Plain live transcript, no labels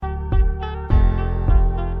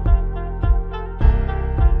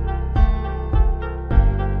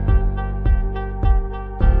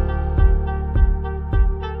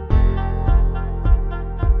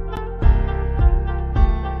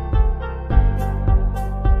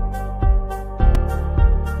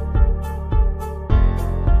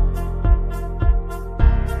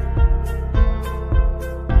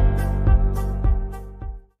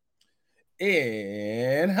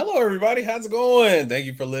everybody. How's it going? Thank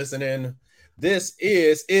you for listening. This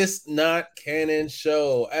is It's Not Canon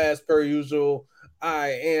Show. As per usual, I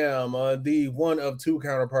am the one of two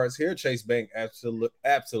counterparts here, Chase Bank, absolutely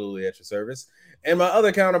at your service. And my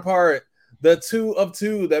other counterpart, the two of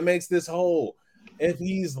two that makes this whole. If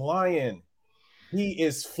he's lying, he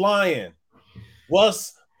is flying.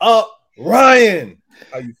 What's up, Ryan?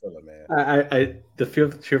 How you feeling, man?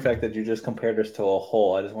 The sheer fact that you just compared us to a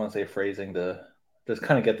whole, I just want to say phrasing to just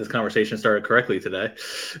kind of get this conversation started correctly today.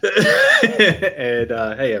 And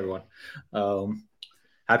hey, everyone,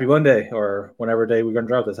 happy Monday, or whenever day we're going to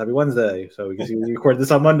drop this. Happy Wednesday, so we can see we record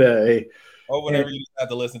this on Monday, or whenever you decide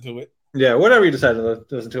to listen to it. Yeah, whatever you decide to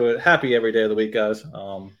listen to it. Happy every day of the week, guys.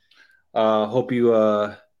 Hope you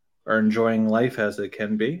are enjoying life as it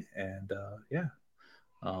can be, and yeah.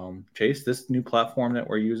 Chase, this new platform that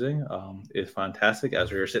we're using is fantastic.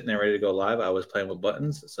 As we were sitting there ready to go live, I was playing with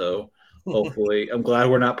buttons. So hopefully, I'm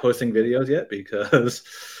glad we're not posting videos yet because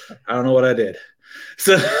I don't know what I did.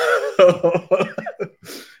 So,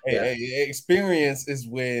 hey, experience is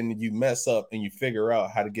when you mess up and you figure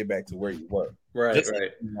out how to get back to where you were. Right.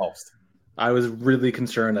 Lost. I was really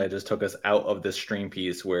concerned. I just took us out of this stream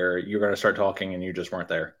piece where you're going to start talking and you just weren't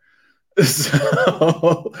there.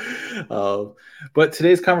 So, but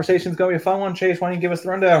today's conversation is going to be a fun one. Chase, why don't you give us the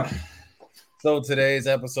rundown? So today's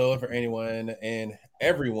episode, for anyone and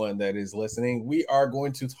everyone that is listening, we are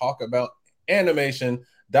going to talk about animation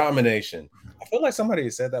domination. I feel like somebody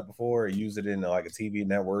has said that before, used it in like a TV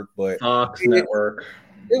network, but Fox network.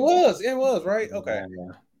 It was right. Okay.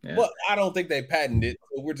 Yeah. Well, I don't think they patented it,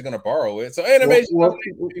 so we're just going to borrow it. So animation.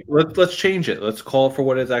 Let's change it. Let's call it for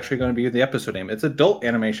what it's actually going to be the episode name. It's adult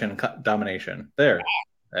animation domination. There.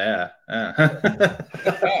 Yeah.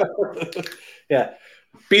 Yeah.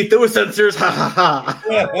 Beat those censors. Ha ha ha.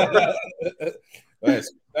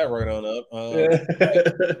 Nice. That right on up.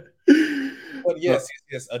 But yes,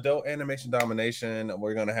 adult animation domination.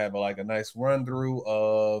 We're going to have like a nice run through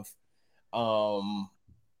of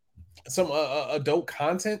some adult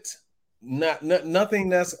content, nothing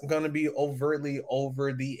that's going to be overtly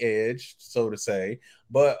over the edge, so to say,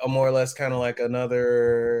 but a more or less kind of like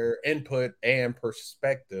another input and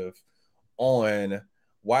perspective on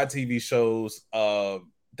why TV shows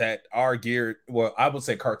that are geared, well, I would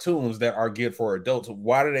say cartoons that are geared for adults,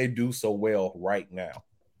 why do they do so well right now?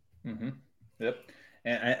 Mm-hmm. Yep.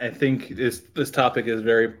 And I think this topic is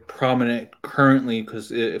very prominent currently because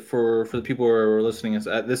for the people who are listening,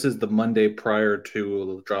 this is the Monday prior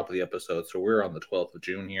to the drop of the episode. So we're on the 12th of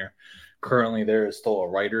June here. Currently, there is still a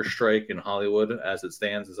writer's strike in Hollywood as it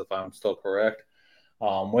stands, as if I'm still correct.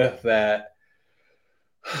 With that,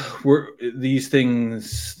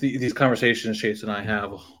 these conversations Chase and I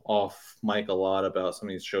have off mic a lot about some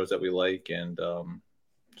of these shows that we like, and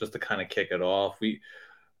just to kind of kick it off,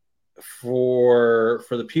 for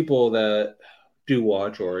the people that do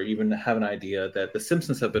watch or even have an idea that The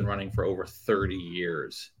Simpsons have been running for over 30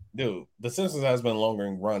 years. Dude, The Simpsons have been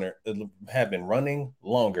running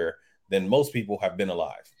longer than most people have been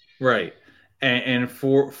alive. Right. And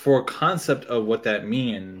for concept of what that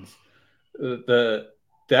means,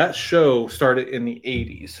 that show started in the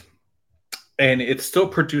 80s and it's still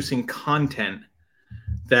producing content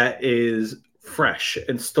that is fresh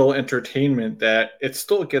and still entertainment, that it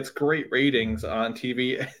still gets great ratings on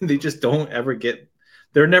TV, and they just don't ever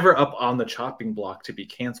they're never up on the chopping block to be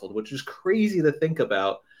canceled, which is crazy to think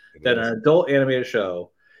about. An adult animated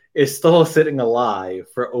show is still sitting alive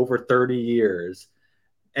for over 30 years,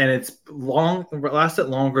 and it's lasted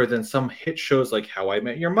longer than some hit shows like How I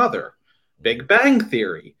Met Your Mother, Big Bang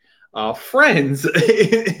Theory, Friends.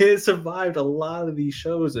 It survived a lot of these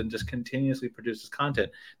shows and just continuously produces content.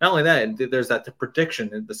 Not only that, there's the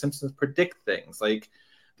prediction. The Simpsons predict things. Like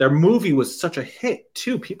their movie was such a hit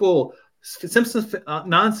too. People, Simpsons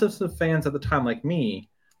non-Simpsons fans at the time, like me,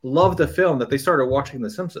 loved the film that they started watching The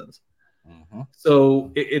Simpsons. Mm-hmm.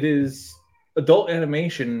 So it is adult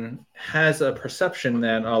animation has a perception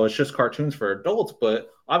that it's just cartoons for adults,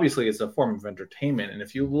 but obviously it's a form of entertainment. And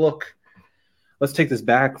if you look. Let's take this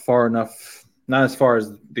back far enough, not as far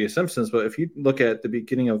as The Simpsons, but if you look at the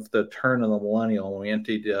beginning of the turn of the millennial, when we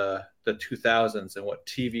entered the 2000s and what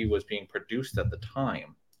TV was being produced at the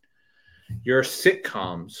time, your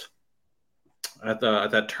sitcoms at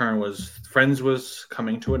that turn was Friends was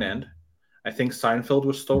coming to an end. I think Seinfeld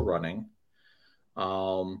was still running.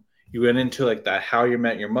 You went into like that How You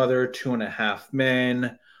Met Your Mother, 2.5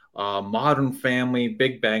 Men, Modern Family,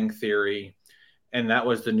 Big Bang Theory. And that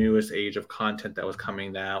was the newest age of content that was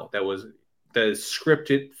coming out that is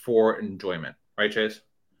scripted for enjoyment. Right, Chase?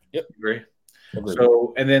 Yep. Agree?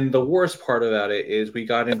 So, and then the worst part about it is we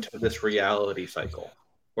got into this reality cycle.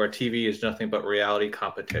 where TV is nothing but reality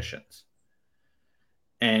competitions.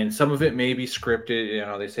 And some of it may be scripted. You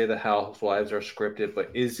know, they say the housewives are scripted,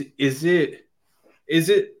 but is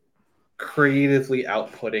it creatively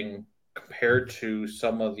outputting compared to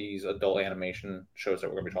some of these adult animation shows that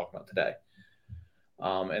we're going to be talking about today?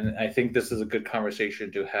 And I think this is a good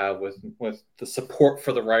conversation to have with the support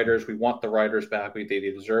for the writers. We want the writers back. They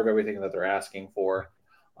deserve everything that they're asking for,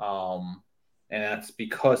 and that's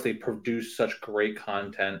because they produce such great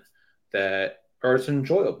content that or it's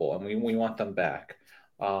enjoyable, and we want them back.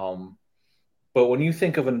 Um, but when you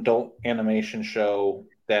think of an adult animation show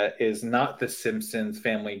that is not The Simpsons,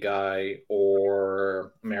 Family Guy,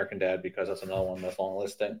 or American Dad, because that's another one that's on the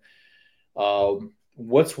listing,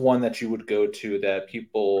 what's one that you would go to that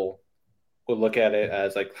people would look at it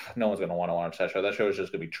as like no one's going to want to watch that show? That show is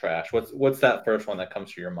just going to be trash. What's that first one that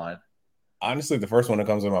comes to your mind? Honestly, the first one that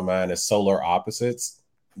comes to my mind is Solar Opposites.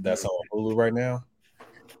 That's on Hulu right now.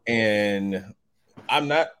 And I'm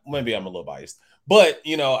not, maybe I'm a little biased, but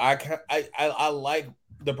you know, I like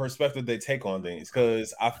the perspective they take on things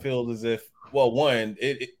because I feel as if, well, one,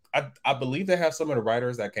 I believe they have some of the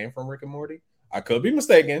writers that came from Rick and Morty. I could be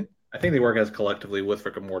mistaken. I think they work as collectively with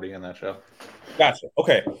Rick and Morty in that show. Gotcha.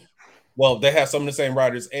 Okay. Well, they have some of the same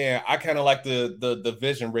writers, and I kind of like the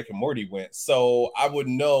vision Rick and Morty went. So I would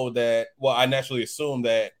know that. Well, I naturally assume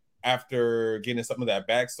that after getting some of that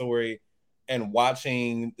backstory and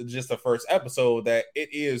watching just the first episode, that it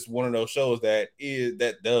is one of those shows that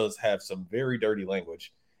does have some very dirty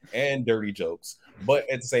language and dirty jokes, but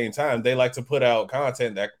at the same time, they like to put out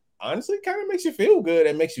content that honestly kind of makes you feel good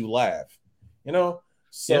and makes you laugh. You know,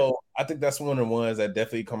 Yep. so I think that's one of the ones that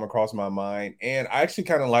definitely come across my mind. And I actually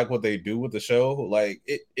kind of like what they do with the show. Like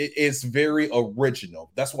it's very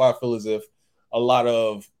original. That's why I feel as if a lot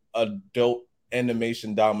of adult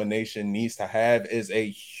animation domination needs to have is a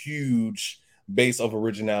huge base of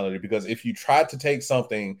originality. Because if you try to take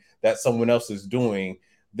something that someone else is doing,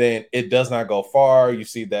 then it does not go far. You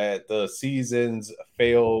see that the seasons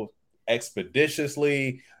fail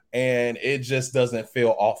expeditiously and it just doesn't feel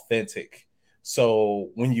authentic. So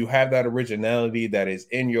when you have that originality that is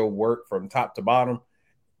in your work from top to bottom,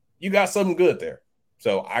 you got something good there.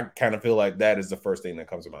 So I kind of feel like that is the first thing that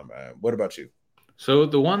comes to my mind. What about you? So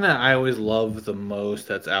the one that I always love the most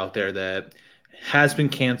that's out there that has been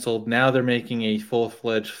canceled. Now they're making a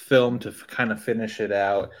full-fledged film to kind of finish it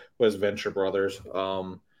out was Venture Brothers.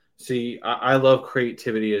 See, I love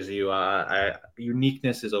creativity as you.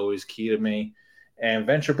 Uniqueness is always key to me, and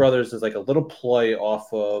Venture Brothers is like a little play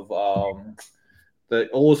off of the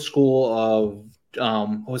old school of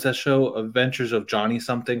what was that show? Adventures of Johnny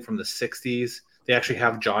something from the '60s. They actually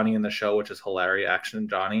have Johnny in the show, which is hilarious. Action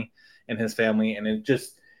Johnny and his family, and it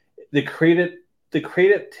just the creative the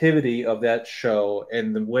creativity of that show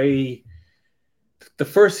and the way the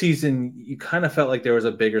first season you kind of felt like there was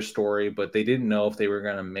a bigger story, but they didn't know if they were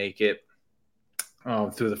going to make it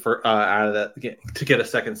through the first out of that to get a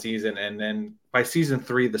second season, and then by season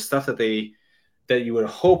three, the stuff that you would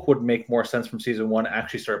hope would make more sense from season one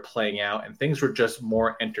actually started playing out, and things were just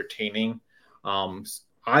more entertaining.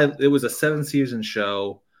 It was a 7 season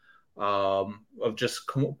show of just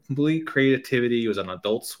complete creativity. It was on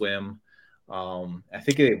Adult Swim. I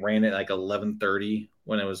think they ran it like 11:30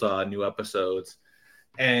 when it was new episodes,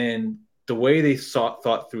 and the way they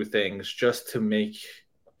thought through things just to make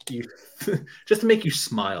you just to make you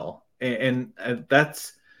smile, and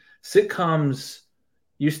that's sitcoms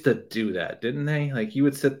used to do that, didn't they? Like you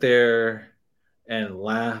would sit there and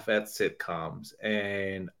laugh at sitcoms,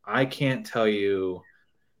 and I can't tell you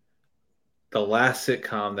the last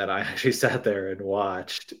sitcom that I actually sat there and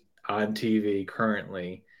watched on TV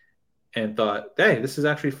currently and thought, hey, this is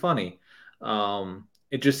actually funny.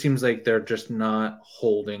 It just seems like they're just not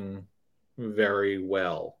holding very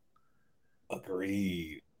well.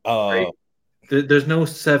 Agreed. Right? There's no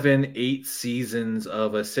 7, 8 seasons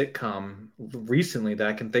of a sitcom recently that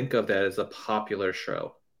I can think of that is a popular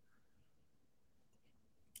show.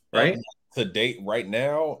 uh, Right? to date, right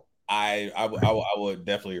now, I would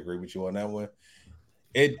definitely agree with you on that one.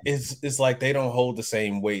 It's like they don't hold the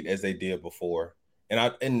same weight as they did before,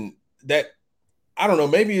 and that I don't know.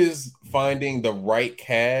 Maybe is finding the right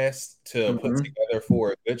cast to put Mm-hmm. together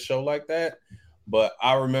for a good show like that. But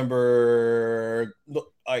I remember,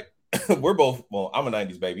 like, we're both. Well, I'm a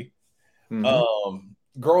 '90s baby. Mm-hmm.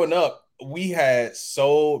 Growing up, we had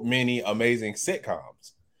so many amazing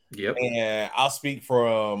sitcoms, Yep. and I'll speak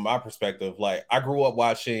from my perspective. Like, I grew up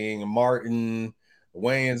watching Martin,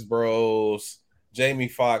 Wayans Bros, Jamie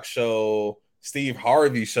Foxx show, Steve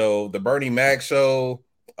Harvey show, the Bernie Mac show,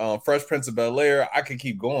 Fresh Prince of Bel Air. I could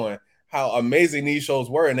keep going. how amazing these shows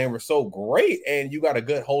were, and they were so great, and you got a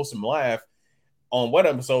good wholesome laugh on one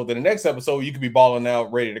episode. Then the next episode, you could be balling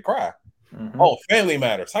out, ready to cry. Mm-hmm. Oh, Family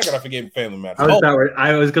Matters. How could I forget Family Matters?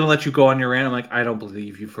 I was gonna let you go on your rant. I'm like, I don't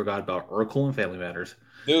believe you forgot about Urkel and Family Matters,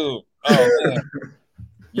 dude. Oh man,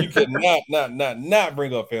 you could not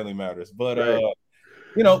bring up Family Matters. But right.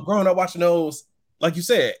 Growing up watching those, like you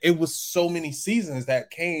said, it was so many seasons that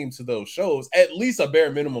came to those shows, at least a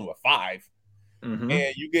bare minimum of 5. Mm-hmm.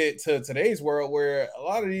 And you get to today's world where a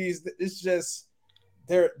lot of these, it's just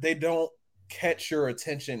they don't catch your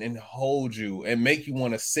attention and hold you and make you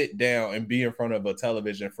want to sit down and be in front of a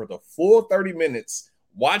television for the full 30 minutes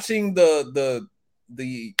watching the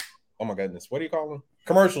oh my goodness, what do you call them,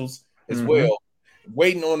 commercials as well,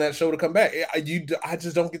 waiting on that show to come back. I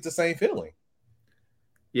just don't get the same feeling.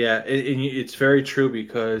 Yeah, it's very true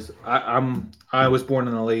because I was born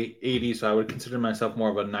in the late '80s, so I would consider myself more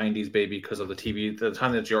of a '90s baby because of the TV. The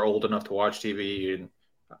time that you're old enough to watch TV and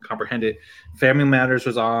comprehend it, Family Matters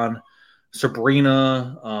was on.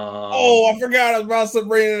 Sabrina. I forgot about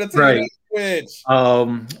Sabrina the Right. Teenage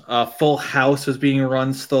Witch. Full House was being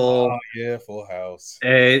run still. Oh yeah, Full House.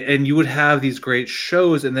 And you would have these great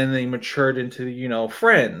shows, and then they matured into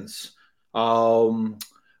Friends,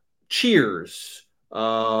 Cheers.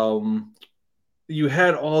 You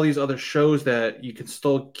had all these other shows that you could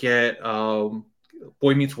still get.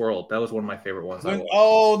 Boy Meets World. That was one of my favorite ones.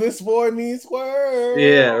 This Boy Meets World.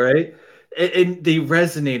 Yeah, right. And they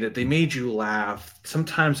resonated. They made you laugh.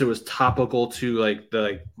 Sometimes it was topical to at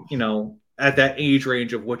that age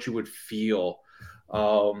range of what you would feel.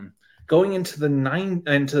 Going into the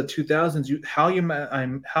 2000s, How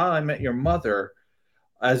I Met Your Mother,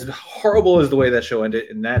 as horrible as the way that show ended,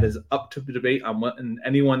 and that is up to debate on what, and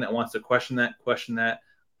anyone that wants to question that.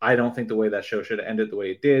 I don't think the way that show should have ended the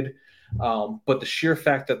way it did. But the sheer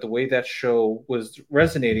fact that the way that show was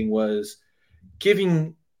resonating was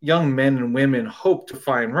giving young men and women hope to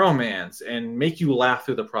find romance and make you laugh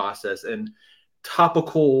through the process, and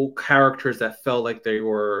topical characters that felt like they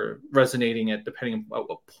were resonating at depending on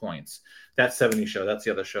what points. That 70s show, that's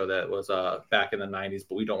the other show that was back in the 90s,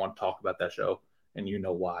 but we don't want to talk about that show, and you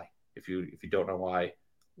know why. If you don't know why,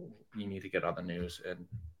 you need to get on the news and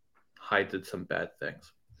hide some bad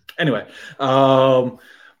things. Anyway, but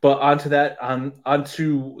onto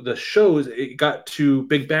the shows, it got to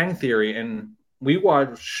Big Bang Theory, and we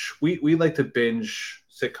like to binge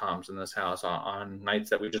sitcoms in this house on nights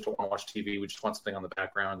that we just don't want to watch TV. We just want something on the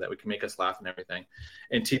background that we can make us laugh and everything.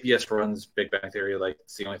 And TBS runs Big Bang Theory like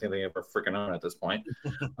it's the only thing they ever freaking own at this point.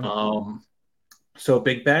 So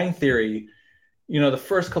Big Bang Theory, the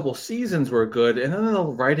first couple seasons were good, and then the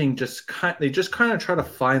writing just kind of try to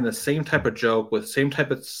find the same type of joke with same type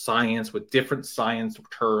of science with different science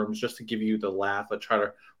terms just to give you the laugh, but try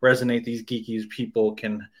to resonate. These geeky people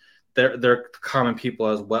they're common people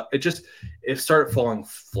as well. It started falling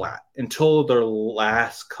flat until their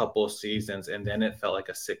last couple of seasons, and then it felt like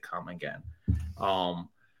a sitcom again.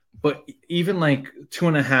 But even like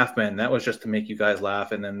 2.5 Men, that was just to make you guys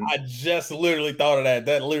laugh. And then I just literally thought of that.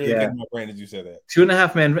 That literally came to my brain as you said that.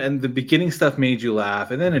 2.5 Men, and the beginning stuff made you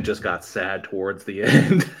laugh, and then it just got sad towards the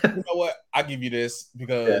end. You know what? I'll give you this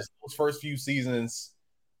because those first few seasons,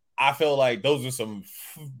 I feel like those are some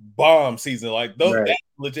bomb seasons. Like those that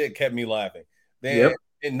legit kept me laughing. Then,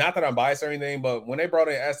 and not that I'm biased or anything, but when they brought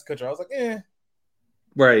in Ashton Kutcher, I was like,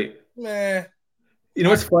 right, man. You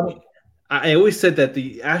know what's funny? I always said that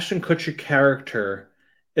the Ashton Kutcher character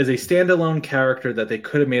is a standalone character that they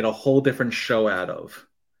could have made a whole different show out of.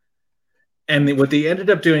 And what they ended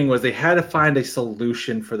up doing was they had to find a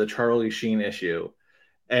solution for the Charlie Sheen issue.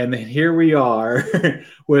 And then here we are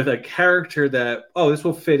with a character that, this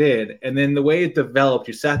will fit in. And then the way it developed,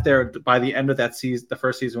 you sat there by the end of that season, the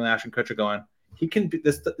first season with Ashton Kutcher going, he can be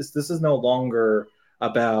this is no longer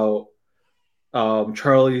about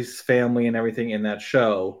Charlie's family and everything in that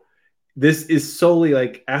show. This is solely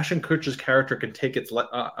like Ashton Kutcher's character can take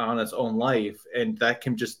on its own life, and that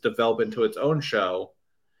can just develop into its own show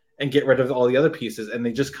and get rid of all the other pieces. And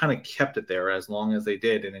they just kind of kept it there as long as they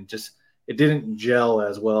did, and it didn't gel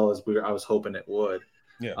as well as I was hoping it would.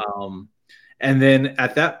 Yeah. And then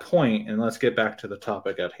at that point, and let's get back to the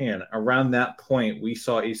topic at hand. Around that point, we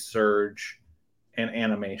saw a surge in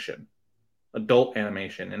animation, adult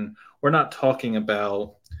animation, and we're not talking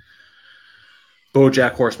about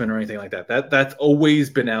BoJack Horseman or anything like that. That's always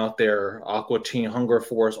been out there. Aqua Teen, Hunger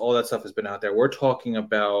Force, all that stuff has been out there. We're talking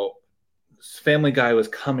about Family Guy was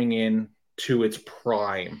coming in to its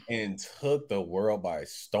prime and took the world by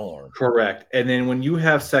storm. Correct. And then when you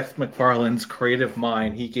have Seth MacFarlane's creative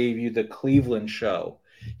mind, he gave you the Cleveland show.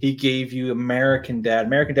 He gave you American Dad.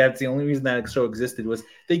 American Dad's the only reason that show existed was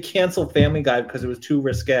they canceled Family Guy because it was too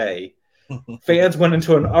risque. Fans went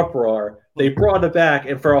into an uproar. They brought it back,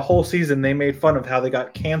 and for a whole season, they made fun of how they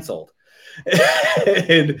got canceled.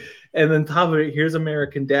 and then top of it, here's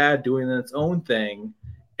American Dad doing its own thing,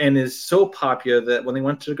 and is so popular that when they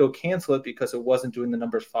went to go cancel it because it wasn't doing the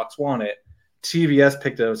numbers Fox wanted, TBS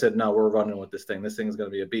picked it up and said, "No, we're running with this thing. This thing is going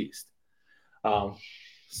to be a beast."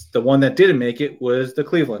 The one that didn't make it was the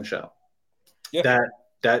Cleveland show. Yeah.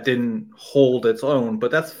 That didn't hold its own,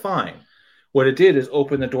 but that's fine. What it did is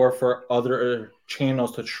open the door for other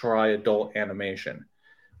channels to try adult animation.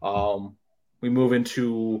 We move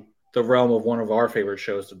into the realm of one of our favorite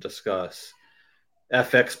shows to discuss.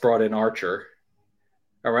 FX brought in Archer.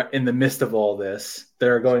 All right, in the midst of all this,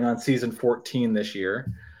 they're going on season 14 this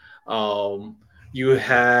year. You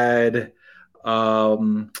had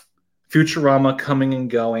Futurama coming and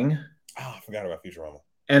going. Oh, I forgot about Futurama.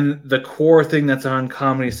 And the core thing that's on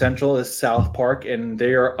Comedy Central is South Park, and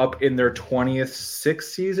they are up in their 26th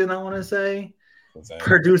season, I want to say,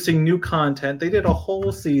 producing new content. They did a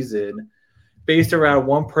whole season based around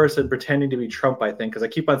one person pretending to be Trump, I think, because I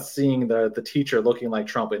keep on seeing the teacher looking like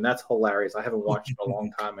Trump, and that's hilarious. I haven't watched it in a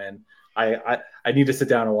long time, and I need to sit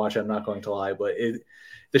down and watch it. I'm not going to lie, but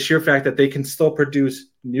the sheer fact that they can still produce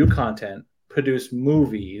new content, produce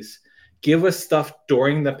movies, give us stuff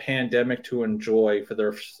during the pandemic to enjoy for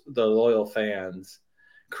the loyal fans,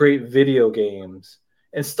 create video games,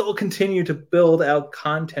 and still continue to build out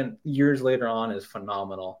content years later on is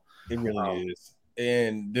phenomenal. It really is.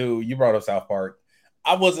 And dude, you brought up South Park.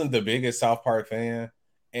 I wasn't the biggest South Park fan,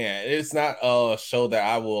 and it's not a show that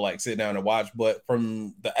I will like sit down and watch. But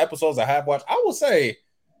from the episodes I have watched, I will say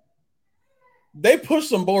they pushed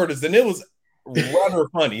some borders, and it was rather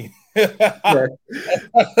funny. There's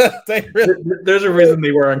a reason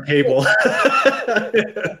they were on cable.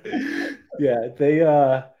 Yeah,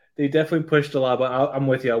 they definitely pushed a lot, but I'm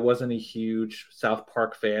with you. I wasn't a huge South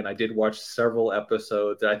Park fan. I did watch several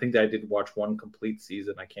episodes. I think that I did watch one complete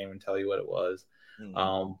season. I can't even tell you what it was.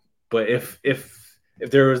 But if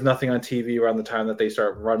there was nothing on TV around the time that they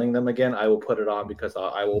start running them again, I will put it on because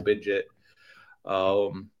I will binge it.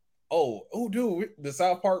 Dude, the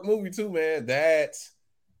South Park movie too, man. That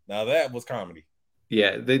was comedy.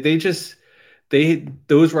 Yeah,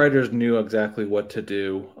 those writers knew exactly what to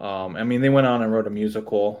do. I mean, they went on and wrote a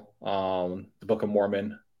musical, the Book of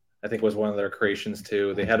Mormon, I think was one of their creations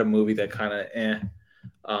too. They had a movie that kind of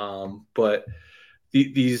but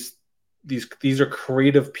these are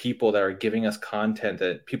creative people that are giving us content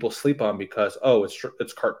that people sleep on because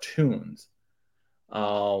it's cartoons.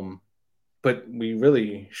 But we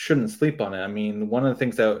really shouldn't sleep on it. I mean, one of the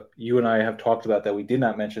things that you and I have talked about that we did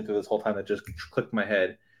not mention through this whole time that just clicked in my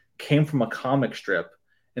head came from a comic strip,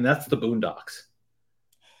 and that's the Boondocks.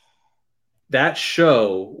 That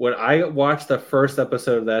show, when I watched the first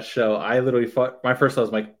episode of that show, I literally thought, my first thought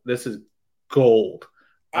was like, this is gold.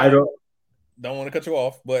 I don't want to cut you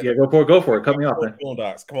off, but yeah, go for it. Cut me off, man.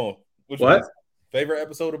 Boondocks, come on. What? Favorite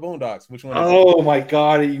episode of Boondocks? Which one is it? Oh my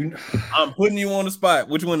God. I'm putting you on the spot.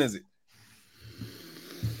 Which one is it?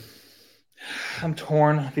 I'm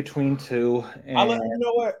torn between two. You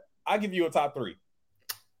know what? I'll give you a top three.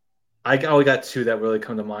 I only got two that really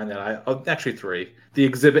come to mind. Actually three. The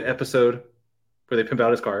Exhibit episode where they pimp out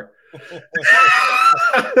his car.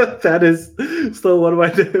 That is still one of my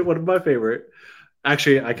favorite.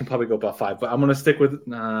 Actually, I can probably go about five, but I'm gonna stick with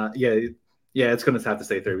it's gonna have to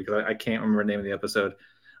stay three because I can't remember the name of the episode.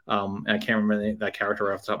 And I can't remember that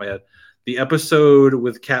character off the top of my head. The episode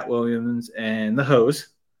with Cat Williams and the hose.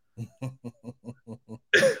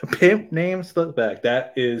 Pimp name slip back.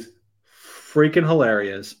 That is freaking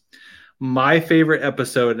hilarious. My favorite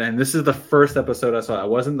episode, and this is the first episode I saw. It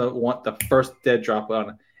wasn't the first dead drop on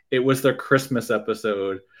it. It was the Christmas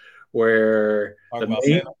episode where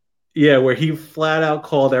where he flat out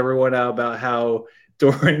called everyone out about how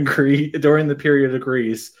during the period of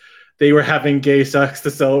Greece they were having gay sex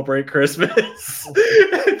to celebrate Christmas.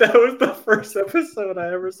 That was the first episode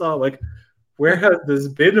I ever saw. Like, where has this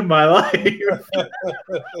been in my life?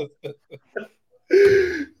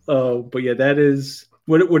 But yeah, that is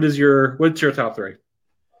what's your top three?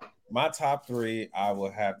 My top three, I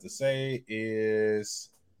would have to say, is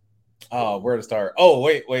where to start? Oh,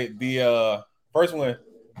 wait. The first one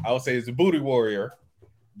I would say is the Booty Warrior.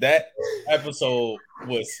 That episode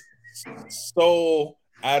was so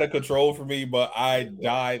out of control for me, but I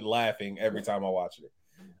died laughing every time I watched it.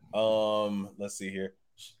 Let's see here.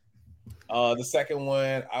 The second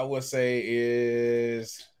one I would say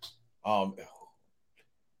is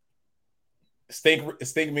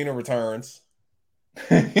Stink Meaner Returns.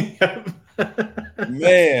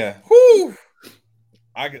 Man, whoo!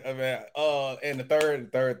 I mean, and the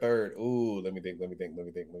third. Ooh, let me think.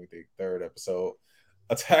 Third episode,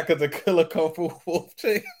 Attack of the Killer Kung Fu Wolf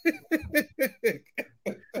Chick.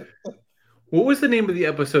 What was the name of the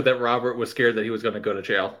episode that Robert was scared that he was going to go to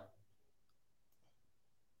jail?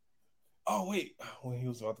 Oh wait, when he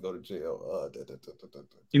was about to go to jail.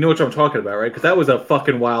 You know what I'm talking about, right? Because that was a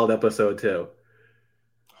fucking wild episode too.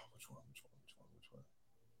 Which one?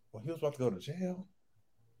 When he was about to go to jail,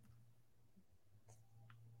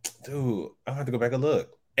 dude, I have to go back and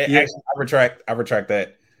look. Yeah. Actually, I retract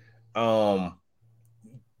that. Um,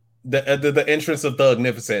 the entrance of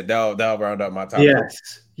Thugnificent. That'll round up my top three.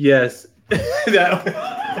 Yes. Yes.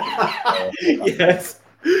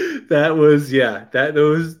 That was that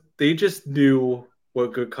those they just knew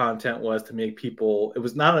what good content was to make people. It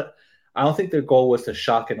was not a. I don't think their goal was to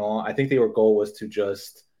shock and awe. I think their goal was to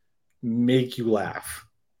just make you laugh.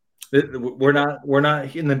 We're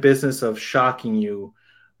not in the business of shocking you.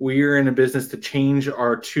 We're in a business to change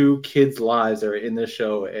our two kids' lives that are in this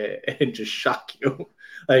show and just shock you.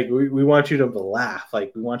 Like we want you to laugh.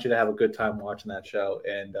 Like we want you to have a good time watching that show.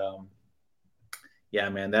 And yeah,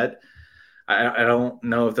 man, that I don't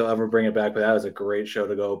know if they'll ever bring it back, but that was a great show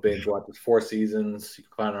to go binge watch. It's 4 seasons. You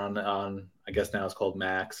can find it on I guess now it's called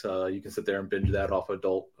Max. You can sit there and binge that off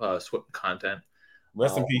adult swim content.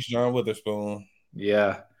 Rest in peace, John Witherspoon.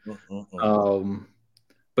 Yeah.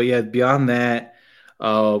 But yeah, beyond that,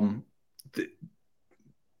 the,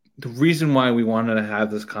 the reason why we wanted to have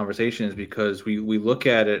this conversation is because we look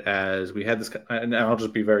at it as we had this, and I'll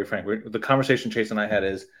just be very frank. The conversation Chase and I had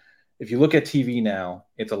is, if you look at TV now,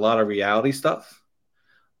 it's a lot of reality stuff.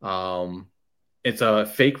 It's a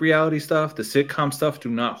fake reality stuff. The sitcom stuff do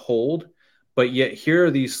not hold, but yet here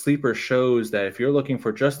are these sleeper shows that if you're looking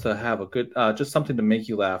for just to have a good, just something to make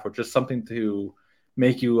you laugh or just something to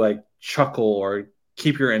make you like chuckle or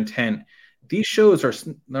keep your intent, these shows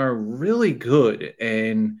are really good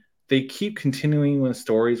and they keep continuing with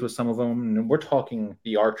stories with some of them. And we're talking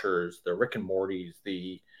the Archers, the Rick and Mortys,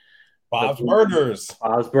 Bob's Burgers.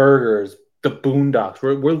 Bob's Burgers, the Boondocks.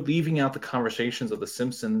 We're leaving out the conversations of the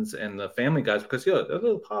Simpsons and the Family Guys because they're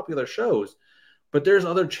little popular shows. But there's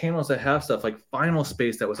other channels that have stuff like Final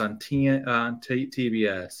Space that was on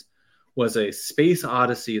TBS, was a space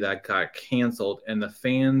odyssey that got canceled, and the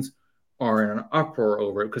fans are in an uproar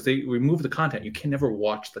over it because they removed the content. You can never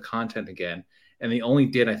watch the content again. And they only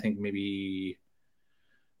did, I think, maybe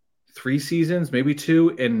 3 seasons, maybe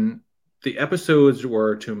 2. And the episodes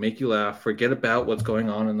were to make you laugh, forget about what's going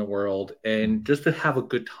on in the world, and just to have a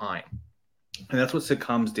good time. And that's what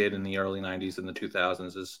sitcoms did in the early 90s and the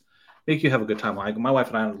 2000s, is make you have a good time. My wife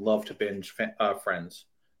and I love to binge Friends.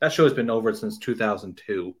 That show has been over since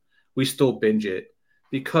 2002. We still binge it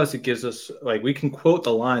because it gives us, like, we can quote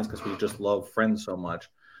the lines because we just love Friends so much.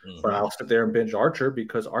 Mm-hmm. But I'll sit there and binge Archer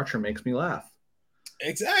because Archer makes me laugh.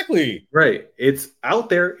 Exactly. Right. It's out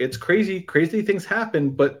there. It's crazy. Crazy things happen,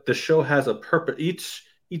 but the show has a purpose. Each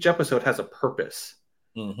episode has a purpose.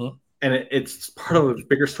 Mm-hmm. And it's part of a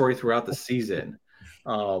bigger story throughout the season.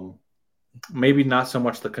 Maybe not so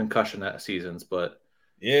much the concussion seasons, but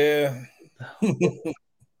yeah.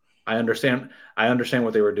 I understand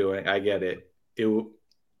what they were doing. I get it.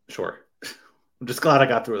 Sure. I'm just glad I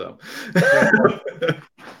got through them.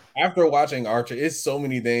 After watching Archer, it's so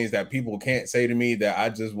many things that people can't say to me that I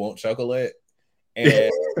just won't chuckle at.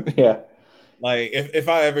 And yeah, like if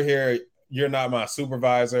I ever hear "you're not my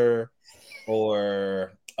supervisor"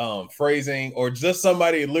 or phrasing, or just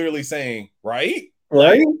somebody literally saying right,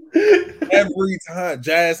 every time,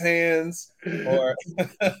 jazz hands or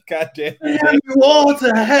goddamn, you all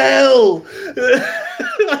to hell.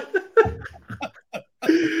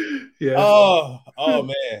 Yeah. Oh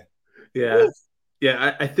man. Yeah.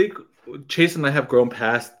 Yeah, I think Chase and I have grown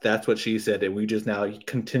past "that's what she said," and we just now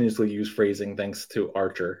continuously use phrasing thanks to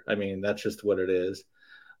Archer. I mean, that's just what it is.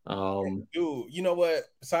 Dude, you know what?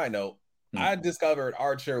 Side note, I discovered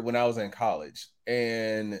Archer when I was in college,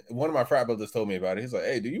 and one of my frat brothers told me about it. He's like,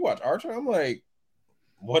 "Hey, do you watch Archer?" I'm like,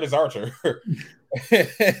 "What is Archer?"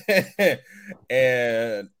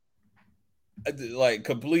 And like,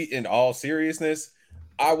 complete in all seriousness,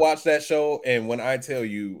 I watched that show, and when I tell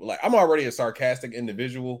you, like, I'm already a sarcastic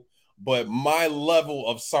individual, but my level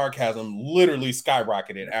of sarcasm literally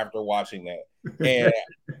skyrocketed after watching that. And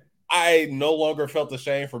I no longer felt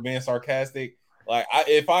ashamed for being sarcastic. Like,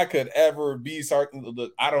 if I could ever be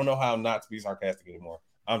sarcastic, I don't know how not to be sarcastic anymore.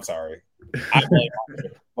 I'm sorry.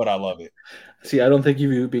 But I love it. See, I don't think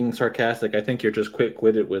you being sarcastic. I think you're just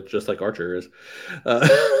quick-witted, with just like Archer is.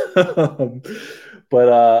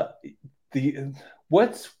 But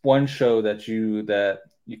what's one show that you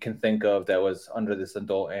you can think of that was under this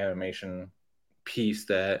adult animation piece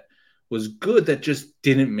that was good that just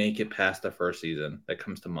didn't make it past the first season that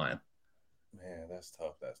comes to mind? Man, that's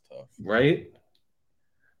tough. That's tough. Right?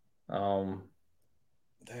 Um,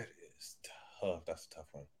 That is tough. That's a tough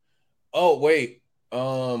one. Oh wait,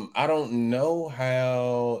 I don't know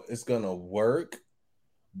how it's gonna work,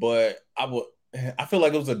 but I would. I feel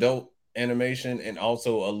like it was adult animation and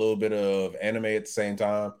also a little bit of anime at the same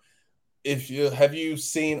time. If you have you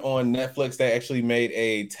seen on Netflix they actually made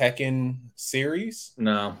a Tekken series?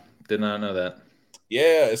 no, did not know that.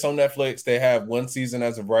 Yeah, it's on Netflix. They have one season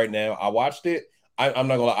as of right now. I watched it. I'm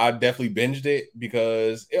not gonna lie, I definitely binged it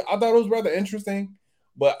because I thought it was rather interesting,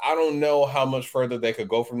 but I don't know how much further they could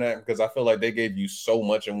go from that because I feel like they gave you so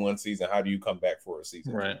much in one season. How do you come back for a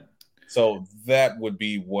season two? Right. So that would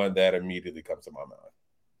be one that immediately comes to my mind.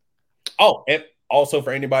 Oh, and also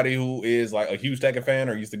for anybody who is like a huge Tekken fan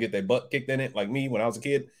or used to get their butt kicked in it, like me when I was a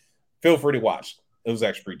kid, feel free to watch. It was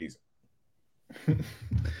actually pretty decent.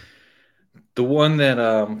 The one that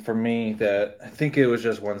for me that I think it was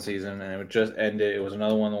just one season and it would just end it. It was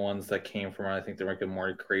another one of the ones that came from I think the Rick and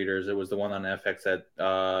Morty creators. It was the one on FX that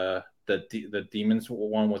the demons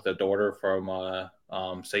one with the daughter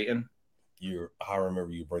from Satan. I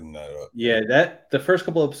remember you bringing that up. Yeah, that the first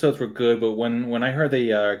couple episodes were good, but when I heard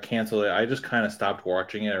they canceled it, I just kind of stopped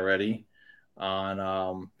watching it already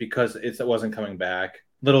on because it wasn't coming back.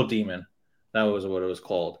 Little Demon, that was what it was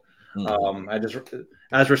called. I just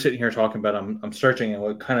as we're sitting here talking about, I'm searching and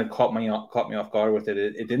what kind of caught me off guard with it.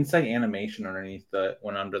 It didn't say animation underneath that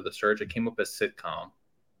went under the search. It came up as sitcom.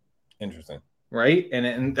 Interesting. Right,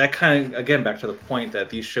 and that kind of again back to the point that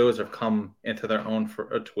these shows have come into their own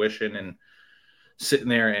for tuition and sitting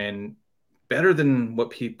there and better than what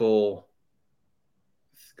people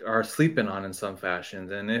are sleeping on in some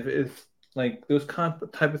fashions. And if like those type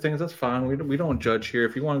of things, that's fine. We don't judge here.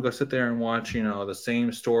 If you want to go sit there and watch, the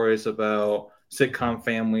same stories about sitcom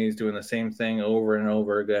families doing the same thing over and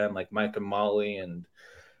over again, like Mike and Molly and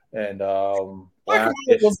Mike and Molly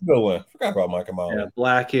Blackish, was a good one. Forgot about Mike and Molly. yeah,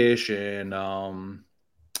 Blackish, and I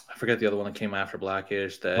forget the other one that came after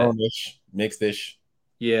Blackish. That Grownish, mixed dish.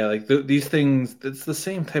 yeah, like these things. It's the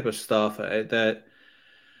same type of stuff that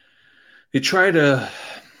they try to.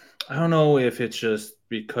 I don't know if it's just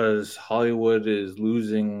because Hollywood is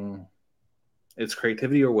losing its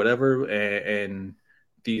creativity or whatever, and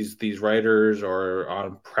these writers are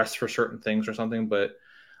on press for certain things or something. But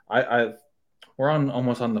I we're on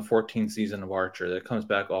almost on the 14th season of Archer that comes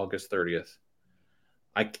back August 30th.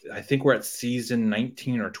 I think we're at season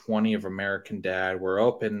 19 or 20 of American Dad. We're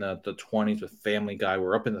up in the 20s with Family Guy.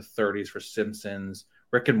 We're up in the 30s for Simpsons.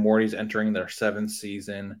 Rick and Morty's entering their 7th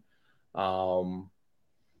season.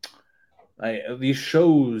 These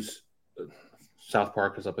shows, South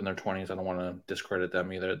Park is up in their 20s. I don't want to discredit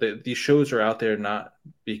them either. These shows are out there not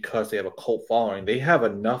because they have a cult following. They have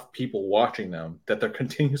enough people watching them that they're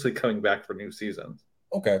continuously coming back for new seasons.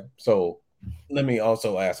 Okay, so let me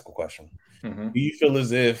also ask a question. Mm-hmm. Do you feel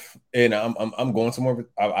as if, and I'm going somewhere,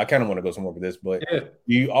 I kind of want to go somewhere with this, but Yeah.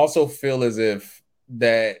 do you also feel as if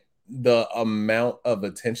that the amount of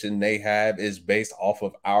attention they have is based off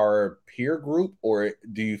of our peer group, or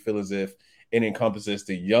do you feel as if it encompasses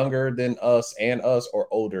the younger than us and us, or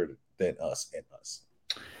older than us and us?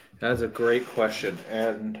 That's a great question.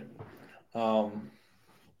 And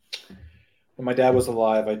when my dad was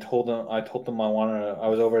alive, I told him I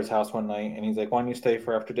was over his house one night and he's like, why don't you stay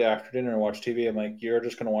for after dinner and watch TV? I'm like, you're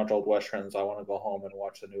just gonna watch old westerns. I want to go home and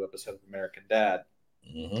watch the new episode of American Dad.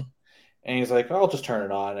 Mm-hmm. And he's like, I'll just turn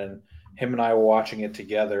it on. And him and I were watching it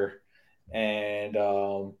together. And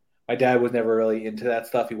my dad was never really into that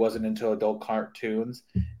stuff. He wasn't into adult cartoons.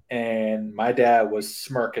 And my dad was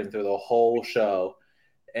smirking through the whole show.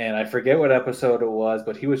 And I forget what episode it was,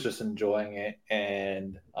 but he was just enjoying it.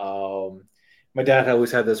 And my dad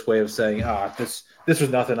always had this way of saying, this was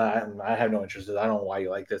nothing. I have no interest in it. I don't know why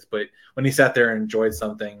you like this. But when he sat there and enjoyed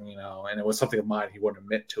something, and it was something of mine, he wouldn't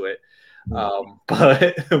admit to it.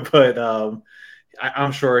 But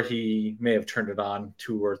I'm sure he may have turned it on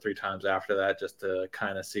 2 or 3 times after that just to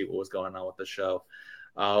kind of see what was going on with the show.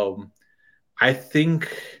 I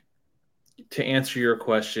think to answer your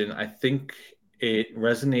question, I think it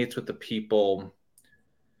resonates with the people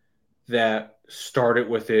that started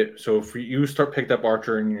with it. So if you picked up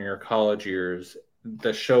Archer in your college years,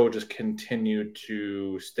 the show just continued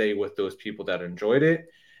to stay with those people that enjoyed it.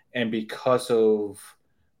 And because of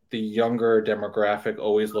the younger demographic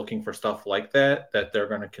always looking for stuff like that they're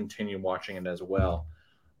going to continue watching it as well.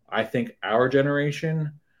 I think our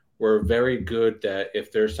generation, we're very good that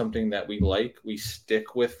if there's something that we like, we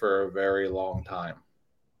stick with for a very long time.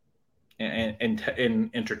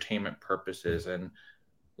 in entertainment purposes. And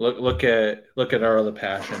look at our other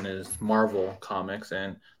passion is Marvel comics,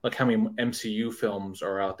 and look how many MCU films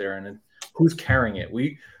are out there, and who's carrying it.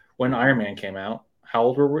 When Iron Man came out, how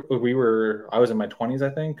old were we? I was in my 20s, I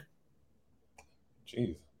think.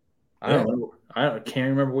 Jeez. I Yeah. don't know. Can't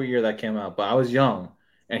remember what year that came out, but I was young,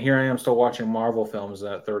 and here I am still watching Marvel films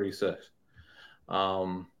at 36.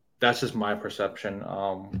 That's just my perception.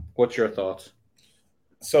 What's your thoughts?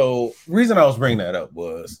 So, reason I was bringing that up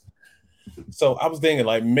was, so I was thinking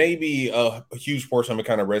like maybe a huge portion of it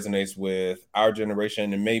kind of resonates with our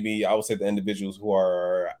generation, and maybe I would say the individuals who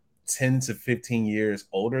are 10 to 15 years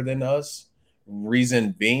older than us.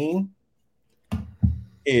 Reason being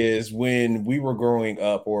is when we were growing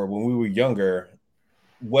up or when we were younger,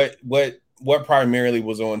 what primarily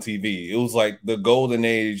was on TV? It was like the golden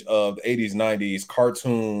age of the 80s, 90s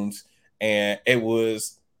cartoons, and it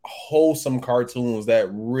was wholesome cartoons that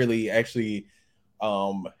really actually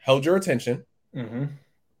held your attention. Mm-hmm.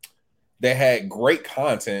 They had great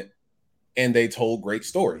content and they told great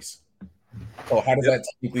stories. So how does that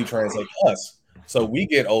typically translate to us? So we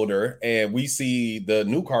get older and we see the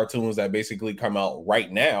new cartoons that basically come out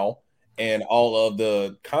right now and all of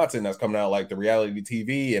the content that's coming out, like the reality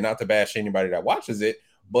TV, and not to bash anybody that watches it,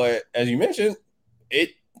 but as you mentioned,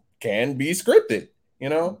 it can be scripted, you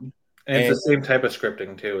know? And it's And the same type of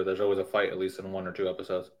scripting too. There's always a fight, at least in one or two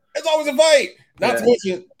episodes. it's always a fight. Not to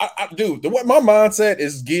mention, dude, what my mindset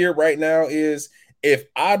is geared right now is if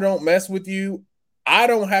I don't mess with you, I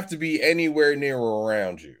don't have to be anywhere near or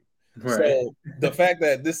around you. Right. So the fact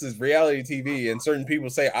that this is reality TV and certain people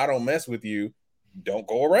say I don't mess with you, don't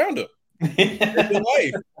go around them. It's your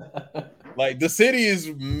life. Like the city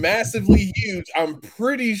is massively huge. I'm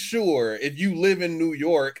pretty sure if you live in New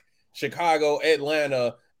York, Chicago,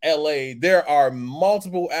 Atlanta, LA, there are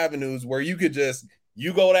multiple avenues where you could just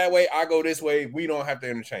you go that way, I go this way. We don't have to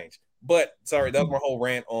interchange. But sorry, that was my whole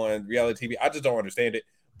rant on reality TV. I just don't understand it.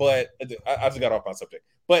 But I just got off my subject.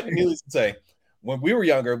 But needless to say, when we were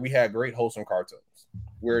younger, we had great wholesome cartoons.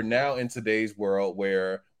 We're now in today's world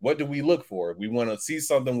where what do we look for? We want to see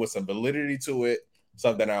something with some validity to it,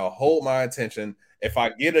 something that'll hold my attention. If I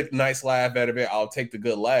get a nice laugh out of it, I'll take the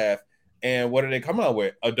good laugh. And what do they come out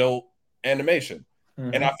with? Adult animation.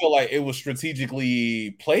 Mm-hmm. And I feel like it was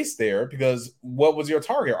strategically placed there because what was your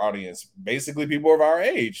target audience? Basically, people of our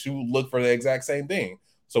age who look for the exact same thing.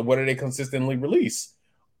 So, what do they consistently release?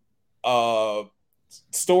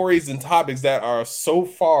 Stories and topics that are so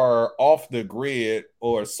far off the grid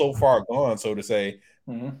or so far gone, so to say,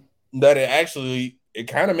 that it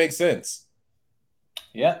kind of makes sense.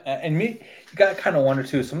 Yeah, and you got to kind of wonder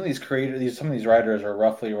too. Some of these creators, some of these writers are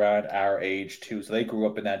roughly around our age too, so they grew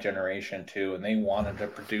up in that generation too, and they wanted to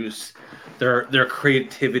produce their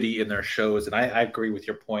creativity in their shows. And I agree with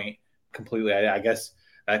your point completely. I guess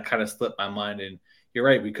that kind of slipped my mind, and you're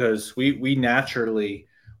right because we naturally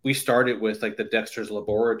started with like the Dexter's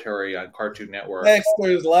Laboratory on Cartoon Network,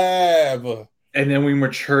 Dexter's Lab, and then we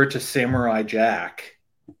matured to Samurai Jack.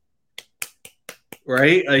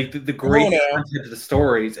 Right, like the great content of the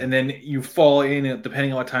stories, and then you fall in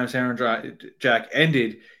depending on what time Samurai Jack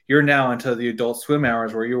ended. You're now into the Adult Swim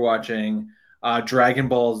hours where you're watching Dragon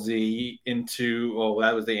Ball Z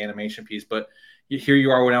that was the animation piece, but here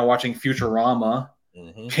you are now watching Futurama,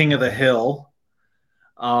 King of the Hill,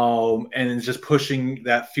 and it's just pushing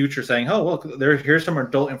that future, saying, "Oh, look, here's some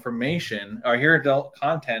adult information, or here adult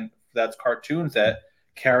content that's cartoons that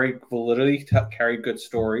carry validity, carry good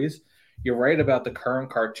stories." You're right about the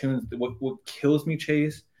current cartoons. What kills me,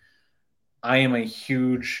 Chase, I am a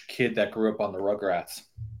huge kid that grew up on the Rugrats.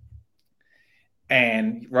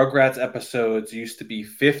 And Rugrats episodes used to be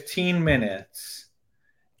 15 minutes,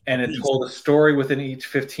 and it told a story within each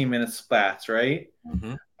 15-minute spats, right?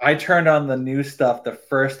 Mm-hmm. I turned on the new stuff the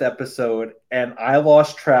first episode, and I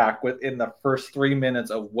lost track within the first 3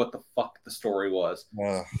 minutes of what the fuck the story was.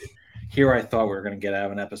 Here I thought we were going to get out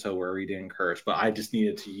of an episode where we didn't curse, but I just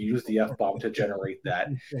needed to use the F-bomb to generate that.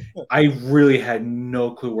 I really had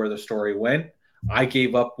no clue where the story went. I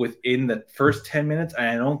gave up within the first 10 minutes, and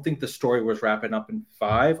I don't think the story was wrapping up in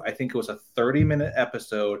 5. I think it was a 30-minute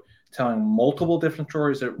episode telling multiple different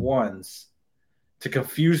stories at once to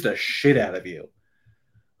confuse the shit out of you.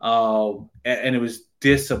 And it was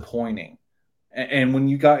disappointing. And when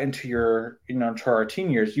you got into to our teen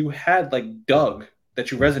years, you had like Doug that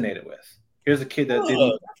you resonated with. Here's a kid that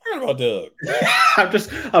didn't. I forgot about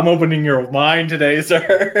Doug. I'm opening your mind today,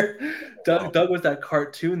 sir. Doug was that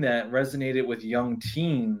cartoon that resonated with young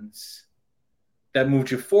teens that moved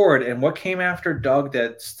you forward. And what came after Doug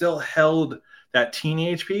that still held that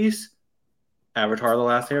teenage piece? Avatar: The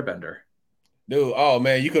Last Airbender. Dude, oh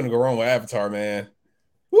man, you couldn't go wrong with Avatar, man.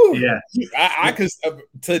 Woo. Yeah. I could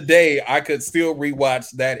today I could still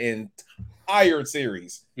rewatch that entire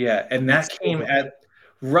series. Yeah, and that came at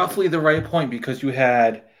roughly the right point because you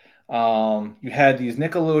had these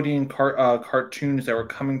Nickelodeon cartoons that were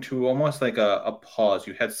coming to almost like a pause.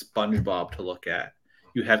 You had SpongeBob to look at.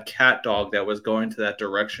 You had Cat Dog that was going to that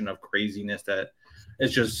direction of craziness that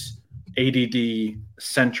is just ADD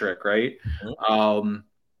centric, right? Mhm. Um,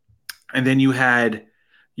 and then you had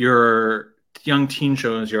your young teen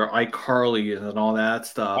shows, your iCarly and all that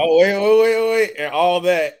stuff. Oh wait, and all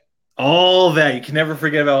that. All that you can never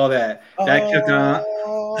forget about all that. That kept on.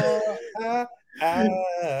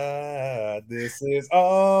 Oh, this is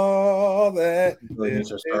all that. Really This needs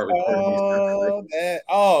to is start recording these all naturally. that.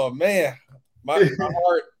 Oh man, my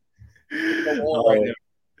heart is so warm right Oh,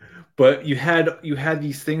 but you had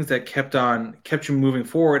these things that kept you moving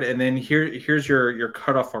forward, and then here's your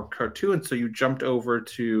cutoff on cartoon. So you jumped over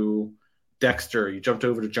to Dexter, you jumped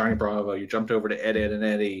over to Johnny Bravo, you jumped over to Ed, Ed and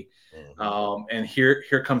Eddie, now. and here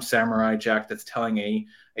comes Samurai Jack that's telling a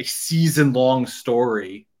season long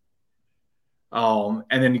story. And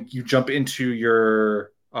then you jump into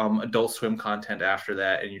your Adult Swim content after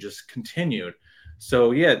that, and you just continued.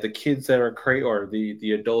 So yeah, the kids that are or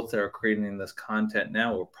the adults that are creating this content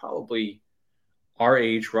now are probably our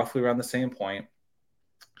age, roughly around the same point.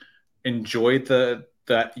 Enjoyed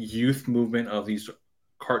that youth movement of these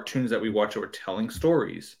cartoons that we watch that were telling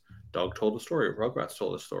stories. Doug told a story, Rugrats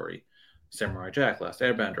told a story, Samurai Jack, Last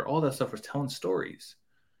Airbender, all that stuff was telling stories.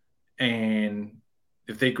 And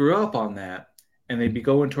if they grew up on that and they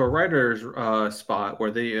go into a writer's spot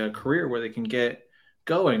where they a career where they can get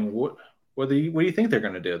going, what do you think they're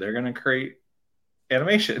going to do? They're going to create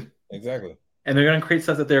animation, Exactly. and they're going to create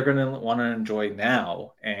stuff that they're going to want to enjoy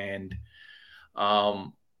now.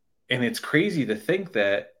 Um, and it's crazy to think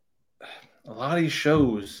that a lot of these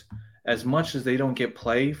shows, as much as they don't get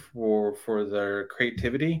play for their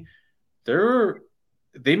creativity,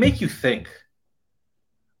 they make you think.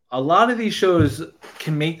 A lot of these shows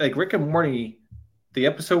can make, like Rick and Morty, the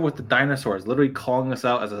episode with the dinosaurs, literally calling us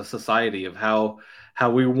out as a society of how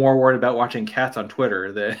we were more worried about watching cats on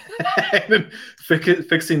Twitter than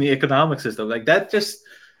fixing the economic system. Like that just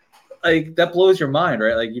like that blows your mind,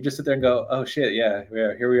 right? Like you just sit there and go, "Oh shit, yeah,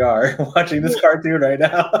 here we are watching this cartoon right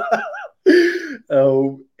now."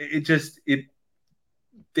 Oh, it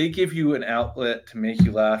they give you an outlet to make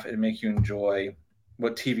you laugh and make you enjoy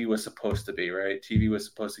what TV was supposed to be, right? TV was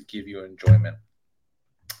supposed to give you enjoyment.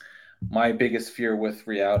 My biggest fear with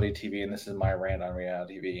reality TV, and this is my rant on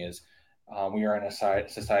reality TV, is we are in a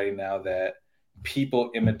society now that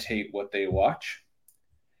people imitate what they watch,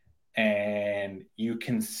 and you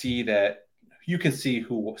can see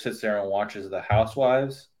who sits there and watches The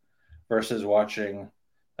Housewives versus watching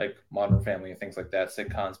like Modern Family and things like that,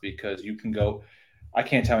 sitcoms, because you can go. I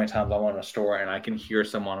can't tell how many times I'm in a store and I can hear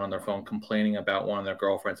someone on their phone complaining about one of their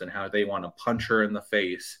girlfriends and how they want to punch her in the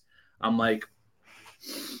face. I'm like,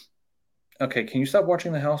 okay, can you stop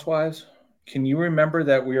watching The Housewives? Can you remember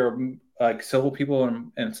that we are like civil people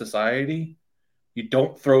in society? You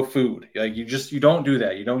don't throw food. Like you don't do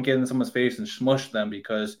that. You don't get in someone's face and smush them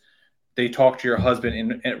because they talk to your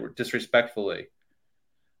husband disrespectfully.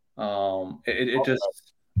 It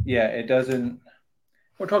just yeah, it doesn't.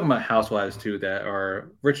 We're talking about housewives too that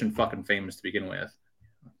are rich and fucking famous to begin with.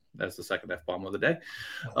 That's the second F bomb of the day.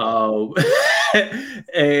 Um,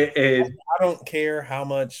 and I don't care how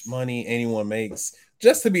much money anyone makes.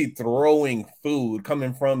 Just to be throwing food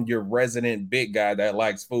coming from your resident big guy that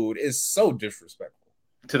likes food is so disrespectful.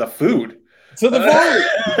 to the food. To the food.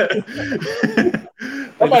 Like the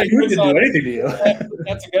Somebody food puts didn't on do anything to you.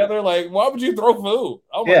 that together. Like, why would you throw food?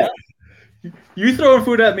 Oh my Yeah, god. you throwing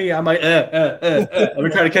food at me, I'm like,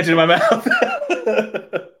 I'm trying to catch it in my mouth.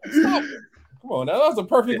 Stop. Come on, now that was a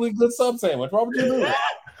perfectly good sub sandwich. Why would you do it?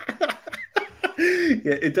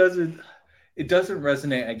 Yeah, it doesn't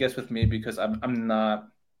resonate, I guess, with me because I'm not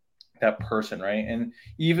that person, right? And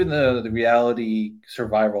even the reality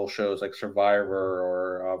survival shows like Survivor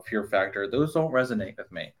or Fear Factor, those don't resonate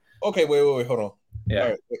with me. Okay, wait, hold on. All Yeah,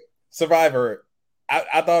 right, wait. Survivor.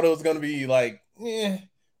 I thought it was gonna be like,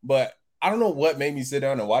 but I don't know what made me sit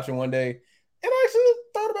down and watch it one day, and I actually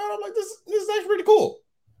thought about it. I'm like, this is actually pretty cool.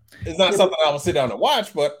 It's not yeah. something I would sit down and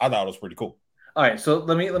watch, but I thought it was pretty cool. All right, so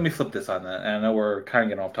let me flip this on that. And I know we're kind of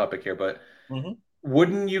getting off topic here, but Mm-hmm.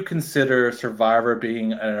 wouldn't you consider Survivor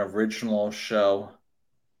being an original show?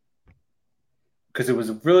 Because it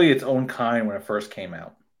was really its own kind when it first came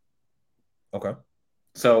out. Okay.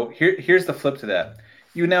 So here's the flip to that.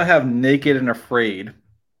 You now have Naked and Afraid.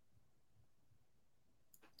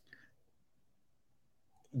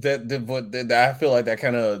 I feel like that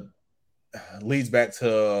kind of leads back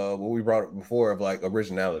to what we brought up before of like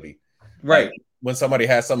originality. Like Right. when somebody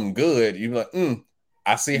has something good, you're like,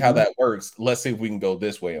 I see how Mhm. that works. Let's see if we can go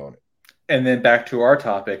this way on it. And then back to our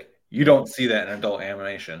topic, you Mhm. don't see that in adult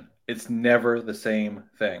animation. It's never the same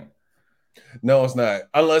thing. No, it's not.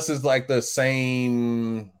 Unless it's like the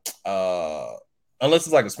same uh unless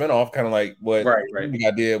it's like a spinoff, kind of like what Right, right.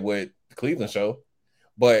 I did with the Cleveland show.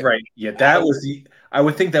 But Right. Yeah, I that was the I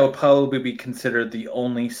would think that would probably be considered the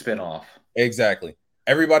only spin-off. exactly.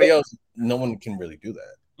 Everybody else, no one can really do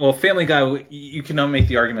that. Well, Family Guy, you cannot make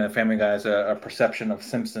the argument that Family Guy is a perception of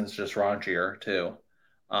Simpsons just raunchier too.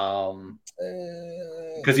 Because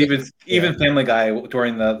Yeah, yeah. even Family Guy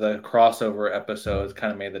during the crossover episodes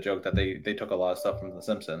kind of made the joke that they took a lot of stuff from The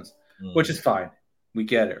Simpsons, which is Mhm. fine. We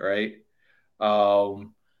get it, right?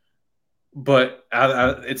 Um, but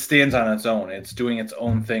it stands on its own. It's doing its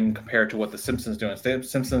own thing compared to what The Simpsons doing. The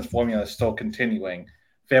Simpsons formula is still continuing.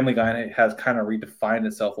 Family Guy has kind of redefined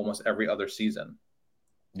itself almost every other season.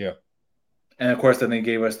 Yeah. And of course, then they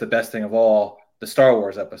gave us the best thing of all, the Star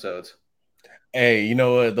Wars episodes. Hey, you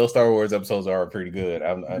know what? Those Star Wars episodes are pretty good.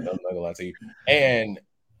 I'm not gonna lie to you. And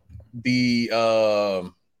the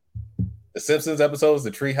um the Simpsons episodes,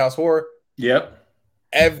 the Treehouse Horror, Yep.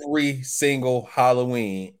 every single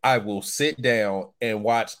Halloween, I will sit down and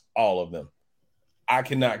watch all of them. I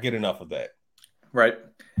cannot get enough of that. Right.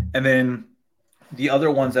 And then the other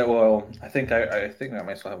ones that will, I think I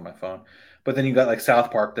might still have on my phone, but then you got like South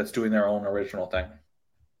Park that's doing their own original thing.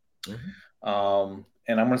 Mhm.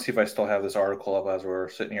 And I'm gonna see if I still have this article up as we're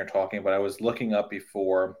sitting here talking. But I was looking up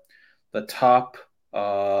before the top,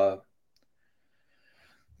 uh,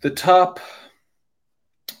 the top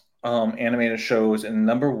animated shows, and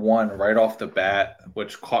number one right off the bat,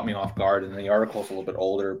 which caught me off guard. And the article's a little bit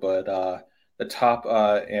older, but the top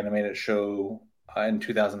animated show in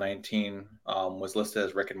 2019 was listed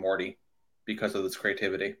as Rick and Morty because of its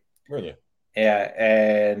creativity. Really? Yeah,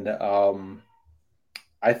 and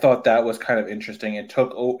I thought that was kind of interesting.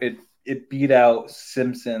 It beat out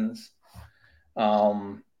Simpsons,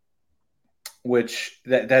 um, which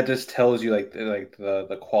that just tells you like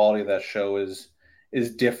the quality of that show is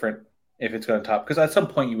different if it's going to top. Because at some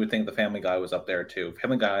point you would think the Family Guy was up there too.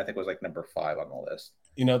 Family Guy I think was like number 5 on the list.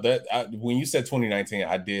 You know that when you said 2019,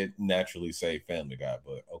 I did naturally say Family Guy,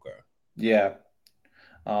 but okay. Yeah,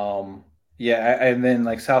 um, yeah, and then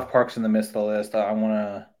like South Park's in the midst of the list. I want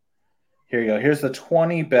to. Here you go. Here's the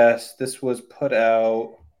 20 best. This was put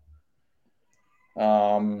out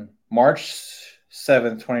March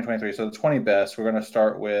 7th, 2023. So the 20 best. We're going to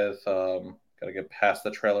start with, got to get past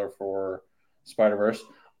the trailer for Spider Verse.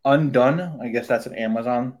 Undone. I guess that's an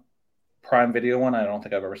Amazon Prime Video one. I don't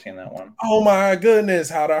think I've ever seen that one. Oh my goodness,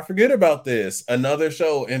 how did I forget about this? Another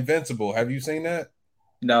show, Invincible. Have you seen that?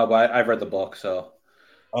 No, but I've read the book. So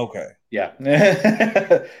Okay, yeah.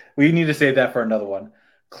 We need to save that for another one. gotcha.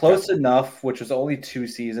 Close Enough, which was only 2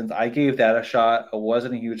 seasons. I gave that a shot. I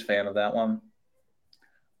wasn't a huge fan of that one.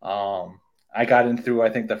 Um, I got in through I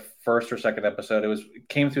think the first or second episode. It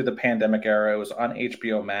came through the pandemic era. It was on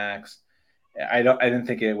HBO Max. I didn't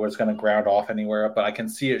think it was going to ground off anywhere, but I can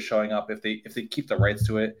see it showing up if they keep the rights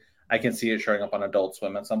to it. I can see it showing up on Adult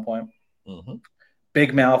Swim at some point. Mhm.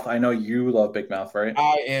 Big Mouth. I know you love Big Mouth, right?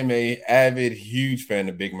 I am a avid, huge fan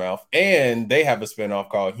of Big Mouth, and they have a spinoff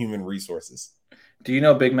called Human Resources. Do you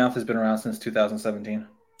know Big Mouth has been around since 2017?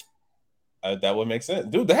 That would make sense,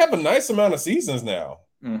 dude. They have a nice amount of seasons now.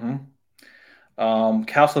 Mm-hmm.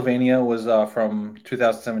 Castlevania was from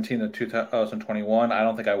 2017 to 2021. I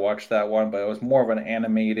don't think I watched that one, but it was more of an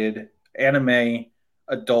animated anime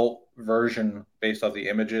adult version based off the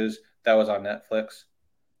images that was on Netflix.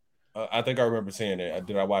 I think I remember seeing it.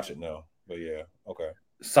 Did I watch it? No, but yeah, okay.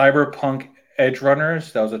 Cyberpunk Edge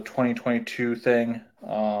Runners, that was a 2022 thing. Is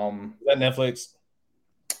that Netflix?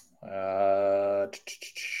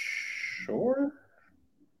 Sure.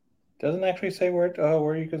 Doesn't actually say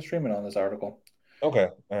where you can stream it on this article. Okay,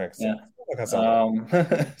 all right. So, Yeah. like I saw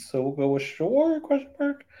that. So we'll go with sure question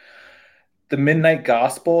mark. The Midnight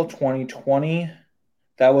Gospel 2020.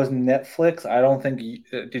 That was Netflix. I don't think.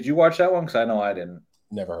 Did you watch that one? Because I know I didn't.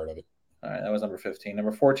 Never heard of it. All right, that was number 15.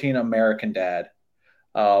 Number 14, American Dad.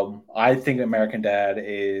 I think American Dad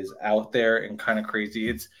is out there and kind of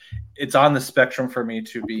crazy. It's on the spectrum for me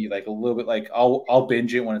to be like a little bit like I'll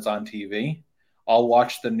binge it when it's on TV. I'll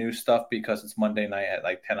watch the new stuff because it's Monday night at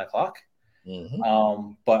like 10 o'clock.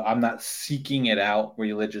 Mm-hmm. But I'm not seeking it out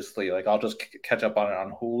religiously. Like I'll just catch up on it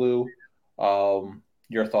on Hulu.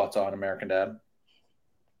 Your thoughts on American Dad?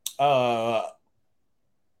 Uh,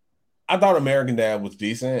 I thought American Dad was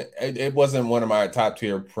decent. It wasn't one of my top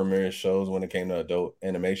tier premiere shows when it came to adult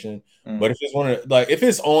animation. But Mm. if it's one of like if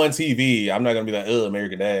it's on TV, I'm not gonna be like, oh,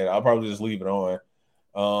 American Dad. I'll probably just leave it on.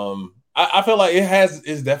 I feel like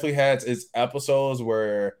it's definitely had its episodes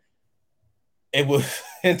where it was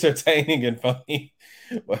entertaining and funny,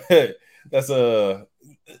 but that's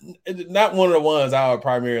not one of the ones I would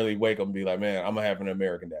primarily wake up and be like, man, I'm gonna have an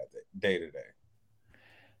American Dad day today.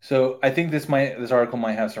 So I think this article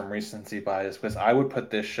might have some recency bias because I would put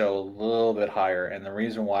this show a little bit higher, and the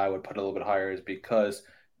reason why I would put it a little bit higher is because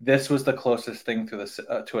this was the closest thing to a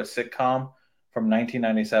sitcom from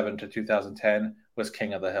 1997 to 2010 was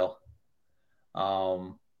King of the Hill.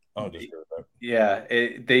 Um, I'll just go with that. yeah,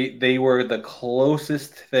 they were the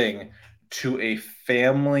closest thing to a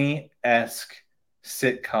family-esque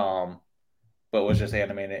sitcom, but was just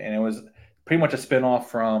animated, and it was pretty much a spin-off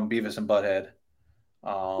from Beavis and Butthead.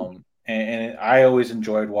 And I always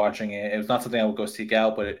enjoyed watching it. It was not something I would go seek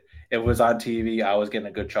out, but it was on TV. I was getting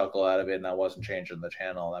a good chuckle out of it, and I wasn't changing the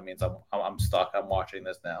channel. That means I'm stuck. I'm watching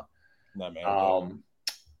this now. Not mad at that. Um,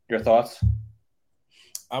 your thoughts?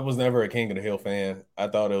 I was never a King of the Hill fan. I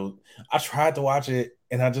thought it was. I tried to watch it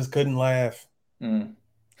and I just couldn't laugh. Mm.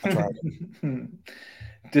 I tried.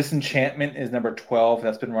 Disenchantment is number 12.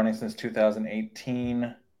 That's been running since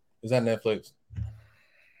 2018. Is that Netflix?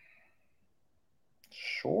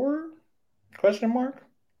 Sure? Question mark?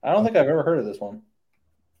 I don't think I've ever heard of this one.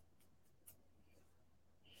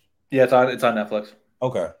 Yeah, it's on Netflix.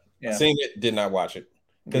 Okay. I Yeah. seen it, did not watch it.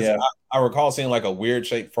 Because Yeah. I recall seeing like a weird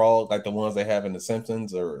shaped frog, like the ones they have in The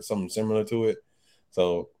Simpsons or something similar to it.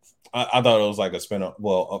 So I thought it was like a spin off.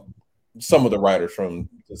 Well, some of the writers from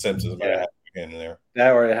The Simpsons might have Yeah. had in there.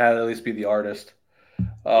 That or it had at least be the artist.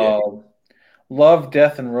 Yeah. Um, Love,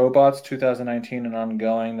 Death, and Robots, 2019 and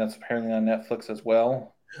ongoing. That's apparently on Netflix as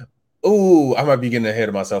well. Ooh, I might be getting ahead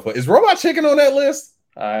of myself. But is Robot Chicken on that list?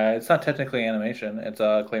 It's not technically animation. It's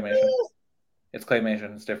claymation. It's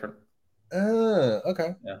claymation. It's different.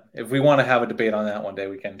 Okay. Yeah. If we want to have a debate on that one day,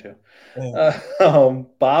 we can too. Yeah.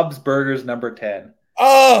 Bob's Burgers, number 10.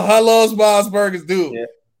 Oh, I love Bob's Burgers, dude. Yeah.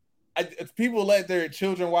 If people let their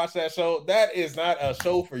children watch that show, that is not a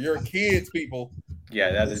show for your kids, people.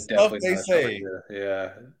 Yeah, that The is stuff definitely they not a show for say. you. Yeah.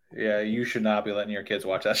 Yeah, you should not be letting your kids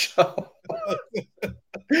watch that show.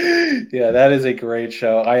 Yeah, that is a great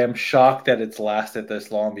show. I am shocked that it's lasted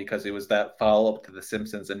this long because it was that follow up to The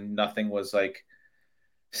Simpsons and nothing was like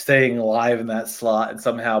staying alive in that slot. And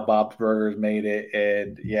somehow Bob's Burgers made it.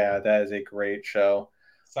 And yeah, that is a great show.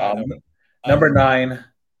 Side Um, note. number Um, 9.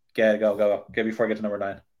 Yeah, go. Okay, before I get to number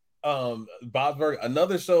 9. Bob's Burgers,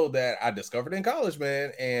 another show that I discovered in college,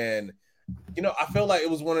 man. And I felt like it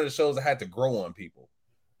was one of the shows that had to grow on people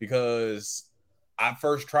because I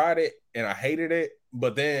first tried it and I hated it,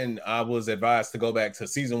 but then I was advised to go back to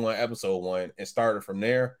season 1, episode 1, and started from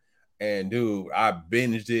there. And dude, I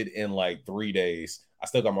binged it in like 3 days. I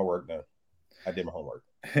still got my work done. I did my homework.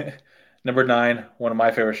 Number 9, one of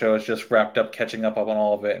my favorite shows, just wrapped up catching up on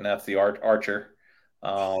all of it, and that's the Archer.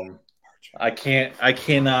 Um, I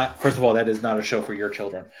cannot. First of all, that is not a show for your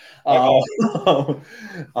children. Oh,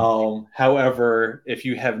 However, if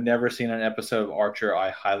you have never seen an episode of Archer,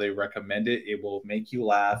 I highly recommend it. It will make you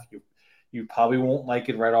laugh. You probably won't like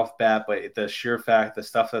it right off bat, but the sheer fact, the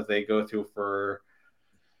stuff that they go through for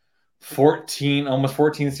almost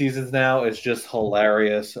 14 seasons now is just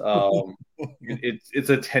hilarious. It's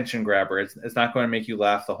a tension grabber. It's not going to make you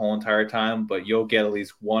laugh the whole entire time, but you'll get at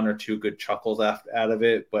least one or two good chuckles out of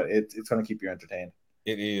it. But it's going to keep you entertained.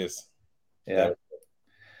 it is. Yeah.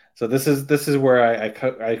 So this is where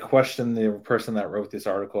I question the person that wrote this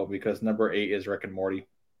article because number 8 is Rick and Morty.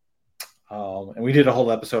 And we did a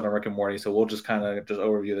whole episode on Rick and Morty, so we'll just kind of just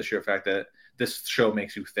overview the sheer fact that this show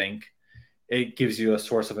makes you think. It gives you a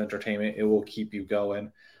source of entertainment. It will keep you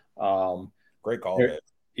going. Great call, man.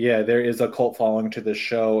 Yeah, there is a cult following to this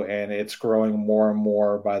show, and it's growing more and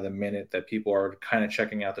more by the minute that people are kind of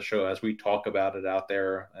checking out the show as we talk about it out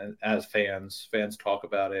there, and as fans talk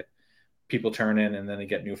about it. People turn in, and then they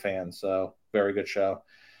get new fans. So, very good show.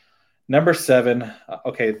 Number 7.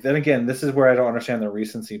 Okay, then again, this is where I don't understand the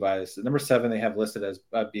recency bias. Number 7, they have listed as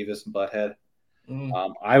Beavis and Butthead.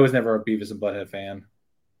 I was never a Beavis and Butthead fan.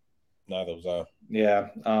 Neither was I. Yeah.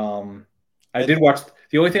 I did watch.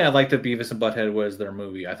 The only thing I liked of Beavis and Butthead was their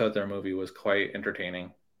movie. I thought their movie was quite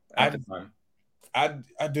entertaining at the time.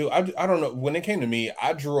 I don't know. When it came to me,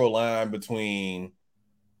 I drew a line between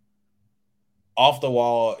off the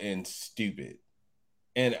wall and stupid.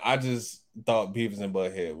 And I just thought Beavis and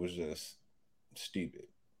Butthead was just stupid.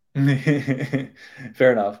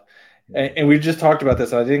 Fair enough. And we just talked about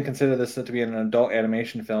this. I didn't consider this to be an adult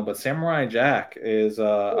animation film, but Samurai Jack is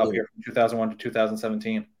up Really? here from 2001 to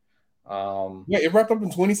 2017. Yeah, it wrapped up in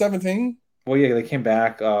 2017. Well, yeah, they came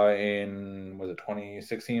back in was it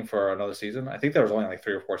 2016 for another season? I think there was only like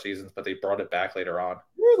 3 or 4 seasons, but they brought it back later on.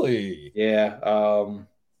 Really? Yeah,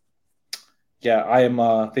 yeah. I am.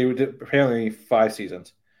 They were apparently 5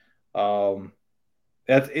 seasons. Um,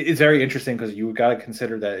 it's very interesting because you got to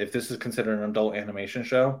consider that if this is considered an adult animation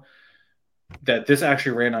show, that this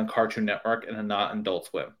actually ran on Cartoon Network and not Adult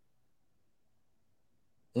Swim.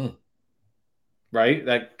 Mm. Right?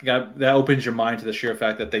 That opens your mind to the sheer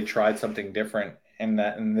fact that they tried something different,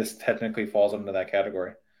 and this technically falls under that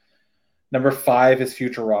category. Number 5 is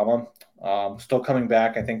Futurama. Still coming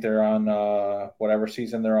back. I think they're on whatever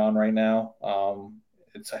season they're on right now.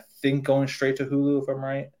 It's I think going straight to Hulu if I'm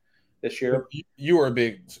right this year. You were a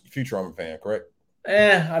big Futurama fan, correct?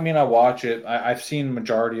 I mean, I watch it. I've seen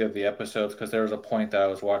majority of the episodes because there was a point that I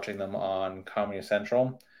was watching them on Comedy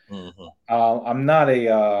Central. Mm-hmm. I'm not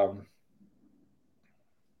a.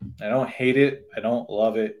 I don't hate it. I don't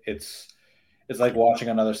love it. It's like watching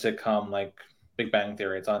another sitcom like Big Bang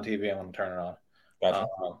Theory. It's on TV. I'm gonna turn it on. Gotcha.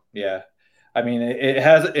 Yeah, I mean, it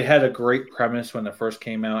had a great premise when it first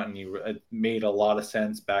came out, and it made a lot of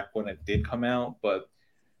sense back when it did come out. But,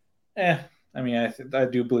 I mean, I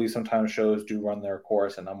do believe sometimes shows do run their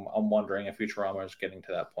course, and I'm wondering if Futurama is getting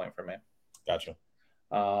to that point for me. Gotcha.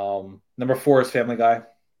 Number 4 is Family Guy.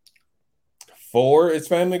 4 is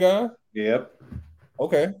Family Guy. Yep.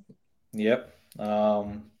 Okay. Yep.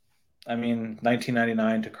 I mean,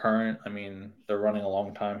 1999 to current. I mean, they're running a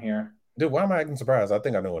long time here. Dude, why am I acting surprised? I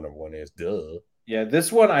think I know what number 1 is. Duh. Yeah,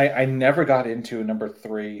 this one I never got into number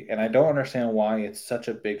 3, and I don't understand why it's such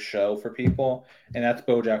a big show for people, and that's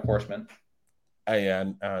BoJack Horseman.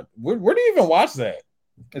 Where do you even watch that?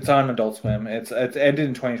 It's on Adult Swim. It's ended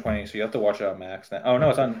in 2020, so you have to watch it on Max now. Oh no,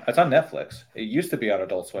 it's on Netflix. It used to be on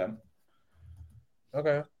Adult Swim.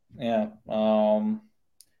 Okay. Yeah.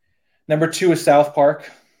 Number 2 is South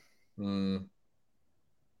Park. Mm.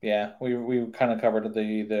 Yeah, we kind of covered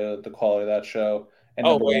the quality of that show. And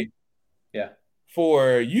Oh, number 1, wait. yeah.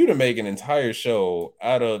 For you to make an entire show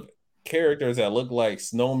out of characters that look like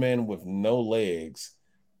snowmen with no legs,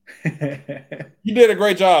 you did a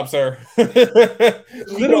great job, sir.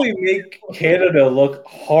 Literally make Canada look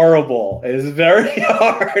horrible. It's very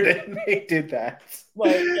hard, and they did that.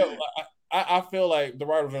 Like, yo, I feel like the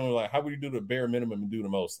writers were like, how would you do the bare minimum and do the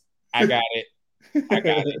most? I got it. I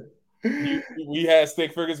got it. We had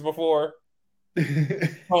stick figures before.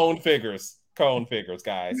 Cone figures. Cone figures,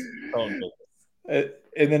 guys. Cone figures.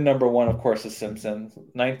 And then number 1, of course, is Simpsons.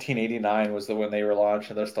 1989 was the when they were launched,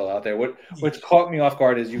 and they're still out there. Which caught me off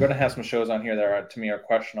guard is you're going to have some shows on here that are to me are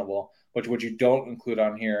questionable. Which what you don't include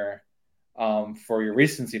on here for your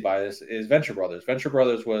recency bias is Venture Brothers. Venture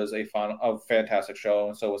Brothers was a fantastic show,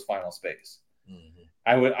 and so was Final Space.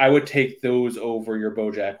 Mm-hmm. I would take those over your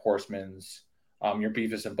BoJack Horseman's, your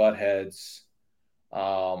Beavis and Buttheads.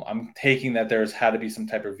 I'm taking that there's had to be some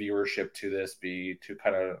type of viewership to this to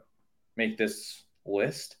kind of make this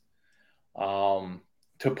list. To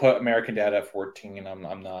put American Dad at 14,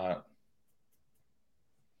 I'm not.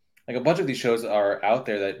 Like a bunch of these shows are out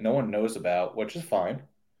there that no one knows about, which is fine.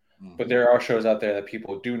 Mm-hmm. But there are shows out there that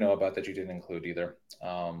people do know about that you didn't include either.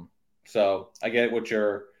 So I get what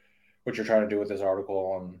you're trying to do with this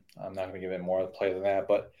article, and I'm not going to give it more play than that.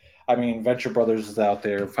 But I mean, Venture Brothers is out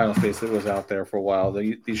there. Final Space was out there for a while.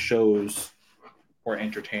 These shows were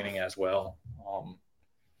entertaining as well.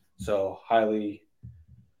 So highly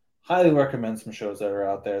recommend some shows that are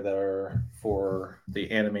out there that are for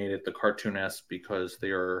the animated, the cartoon-esque, because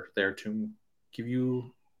they are there to give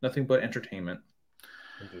you nothing but entertainment.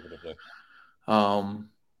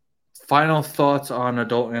 Final thoughts on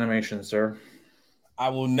adult animation, sir? I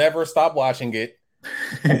will never stop watching it.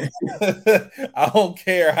 I don't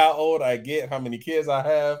care how old I get, how many kids I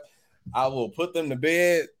have. I will put them to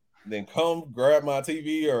bed, then come grab my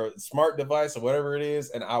TV or smart device or whatever it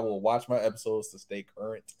is, and I will watch my episodes to stay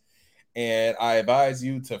current. And I advise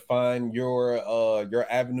you to find your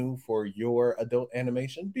avenue for your adult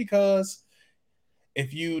animation, because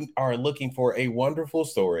if you are looking for a wonderful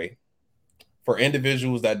story for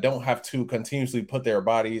individuals that don't have to continuously put their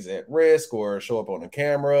bodies at risk or show up on the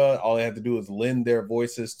camera, all they have to do is lend their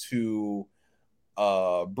voices to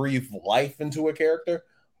breathe life into a character.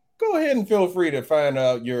 Go ahead and feel free to find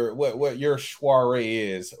out what your soiree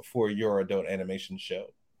is for your adult animation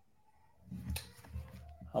show.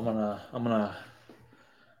 I'm gonna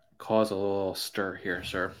cause a little stir here,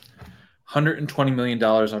 sir. $120 million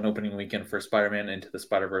on opening weekend for Spider-Man Into the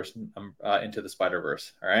Spider-Verse.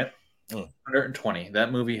 All right. Mm. 120.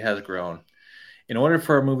 That movie has grown. In order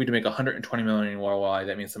for a movie to make 120 million worldwide,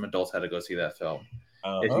 that means some adults had to go see that film.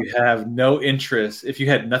 If Uh-huh. you have no interest, if you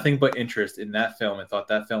had nothing but interest in that film and thought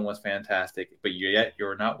that film was fantastic, but yet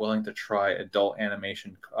you're not willing to try adult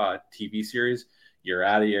animation TV series, you're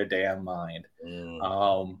out of your damn mind. Mm.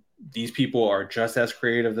 Um, these people are just as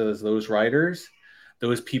creative as those writers.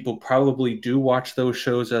 Those people probably do watch those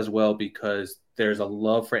shows as well because there's a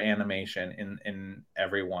love for animation in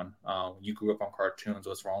everyone. You grew up on cartoons.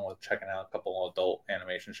 What's wrong with checking out a couple of adult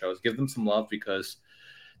animation shows? Give them some love because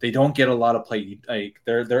they don't get a lot of play. Like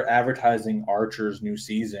they're advertising Archer's new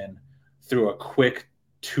season through a quick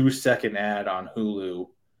 2-second ad on Hulu,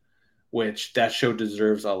 which that show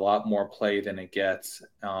deserves a lot more play than it gets.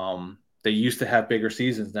 They used to have bigger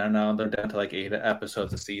seasons. Now they're down to like 8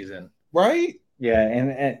 episodes a season. Right?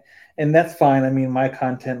 Yeah, and that's fine. I mean, my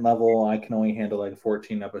content level, I can only handle like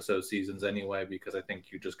 14 episode seasons anyway because I think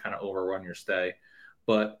you just kind of overrun your stay.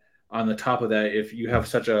 But on the top of that, if you have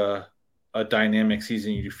such a dynamic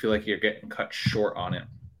season, you feel like you're getting cut short on it.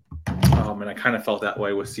 And I kind of felt that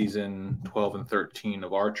way with season 12 and 13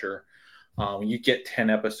 of Archer. You get 10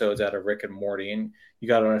 episodes out of Rick and Morty, and you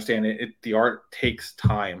got to understand the art takes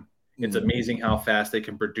time. It's amazing how fast they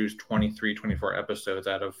can produce 23, 24 episodes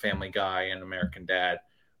out of Family Guy and American Dad.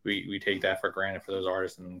 We take that for granted for those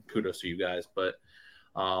artists, and kudos to you guys. But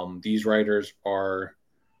these writers are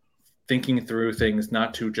thinking through things,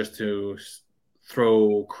 not to just to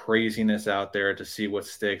throw craziness out there to see what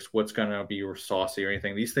sticks, what's going to be saucy or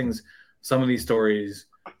anything. These things, some of these stories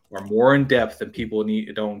are more in depth than people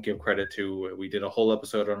don't give credit to. We did a whole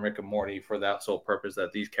episode on Rick and Morty for that sole purpose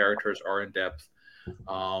that these characters are in depth.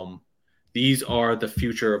 These are the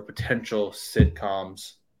future of potential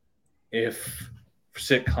sitcoms. If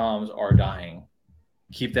sitcoms are dying,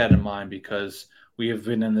 keep that in mind because we have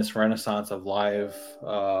been in this renaissance of live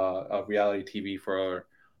of reality TV for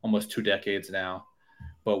almost 2 decades now.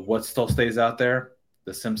 But what still stays out there?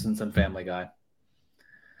 The Simpsons and Family Guy.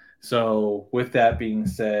 So, with that being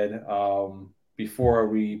said, before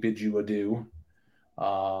we bid you adieu,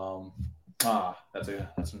 that's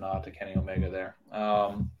a nod to Kenny Omega there.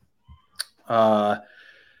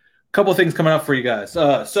 Couple things coming up for you guys.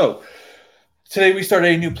 So today we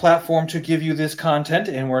started a new platform to give you this content,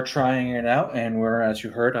 and we're trying it out. And as you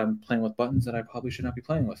heard, I'm playing with buttons that I probably should not be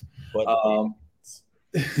playing with.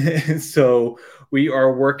 So we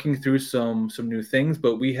are working through some new things,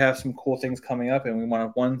 but we have some cool things coming up, and we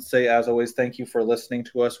want to say, as always, thank you for listening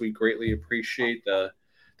to us. We greatly appreciate the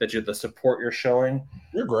support you're showing.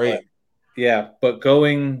 You're great. But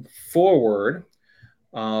going forward,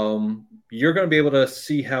 you're going to be able to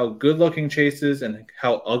see how good looking Chase is and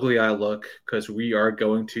how ugly I look because we are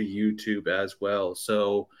going to YouTube as well.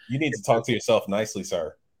 So you need to talk to yourself nicely,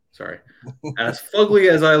 sir. Sorry, as fugly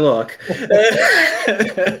as I look.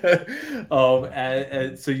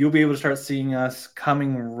 So you'll be able to start seeing us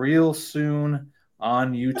coming real soon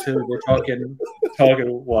on YouTube. We're talking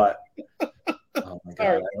what? Oh my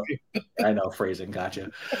god! I know phrasing. Gotcha.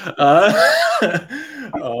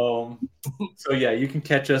 So yeah, you can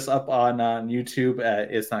catch us up on YouTube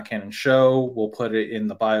at It's Not Canon Show. We'll put it in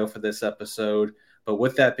the bio for this episode. But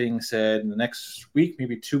with that being said, in the next week,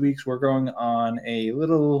 maybe 2 weeks, we're going on a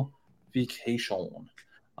little vacation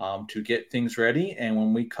to get things ready. And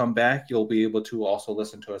when we come back, you'll be able to also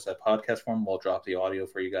listen to us at podcast form. We'll drop the audio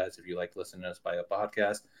for you guys if you like listening to us by a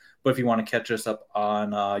podcast. But if you want to catch us up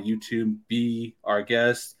on YouTube, be our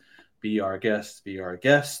guest. Why do you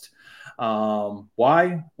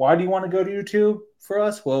want to go to YouTube for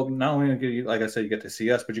us? Well, not only do you, like I said, you get to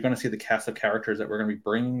see us, but you're going to see the cast of characters that we're going to be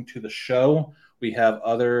bringing to the show. We have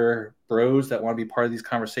other bros that want to be part of these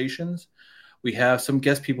conversations. We have some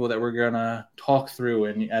guest people that we're going to talk through.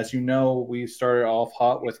 And as you know, we started off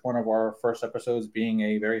hot with one of our first episodes being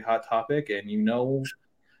a very hot topic. And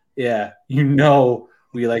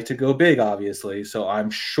we like to go big, obviously. So I'm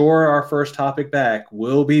sure our first topic back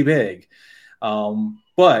will be big.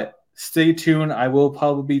 But stay tuned. I will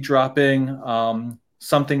probably be dropping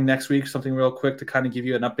something next week, something real quick to kind of give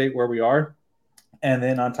you an update where we are. And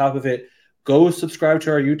then on top of it, go subscribe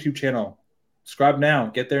to our YouTube channel. Subscribe now.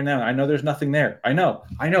 Get there now. I know there's nothing there. I know.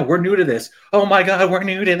 We're new to this. Oh my God, we're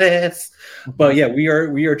new to this. But yeah, we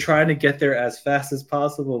are trying to get there as fast as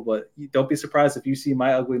possible. But don't be surprised if you see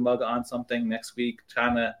my ugly mug on something next week,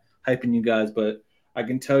 kind of hyping you guys. But I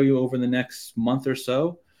can tell you over the next month or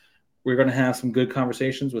so, we're going to have some good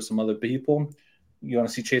conversations with some other people. You want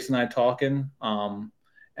to see Chase and I talking. And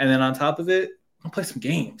then on top of it, we'll play some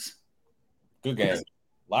games. Good games.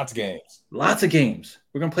 Lots of games. Lots of games.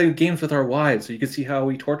 We're going to play games with our wives so you can see how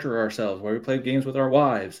we torture ourselves, where we play games with our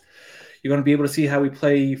wives. You're going to be able to see how we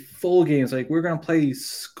play full games. Like we're going to play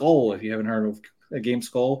Skull. If you haven't heard of a game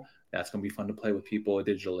Skull, that's going to be fun to play with people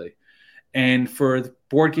digitally. And for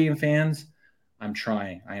board game fans, I'm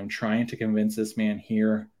trying. I am trying to convince this man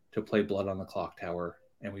here to play Blood on the Clock Tower,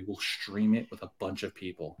 and we will stream it with a bunch of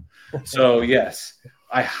people. So yes,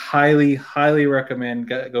 I highly, highly recommend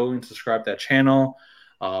going and subscribe to that channel.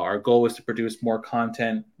 Our goal is to produce more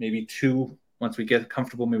content, maybe once we get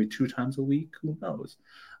comfortable, maybe 2 times a week. Who knows?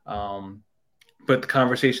 But the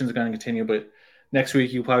conversations are going to continue. But next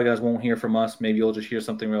week, you probably guys won't hear from us. Maybe you'll just hear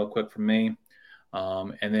something real quick from me.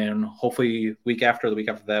 And then hopefully the week after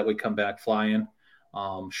that, we come back flying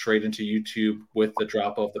straight into YouTube with the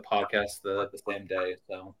drop of the podcast the same day.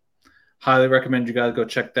 So highly recommend you guys go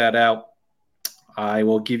check that out. I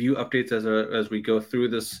will give you updates as we go through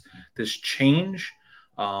this change.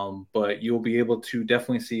 But you'll be able to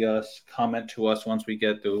definitely see us, comment to us once we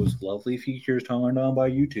get those lovely features turned on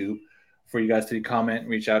by YouTube for you guys to comment and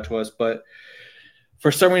reach out to us. But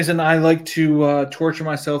for some reason, I like to torture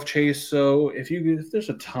myself, Chase. So if there's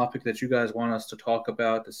a topic that you guys want us to talk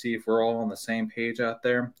about to see if we're all on the same page out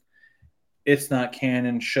there, it's not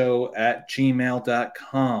canon show at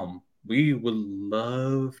gmail.com. We would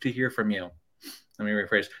love to hear from you. Let me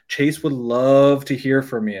rephrase. Chase would love to hear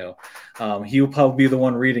from you. He will probably be the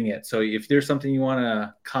one reading it. So if there's something you want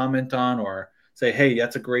to comment on or say, hey,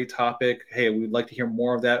 that's a great topic. Hey, we'd like to hear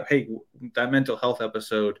more of that. Hey, that mental health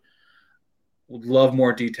episode, would love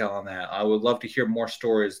more detail on that. I would love to hear more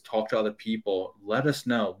stories, talk to other people. Let us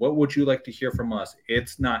know. What would you like to hear from us?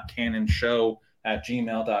 It's not canon show at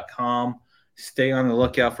gmail.com. Stay on the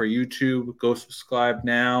lookout for YouTube. Go subscribe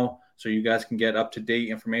now so you guys can get up-to-date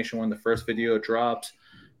information when the first video drops.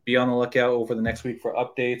 Be on the lookout over the next week for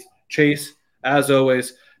updates. Chase, as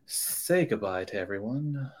always, say goodbye to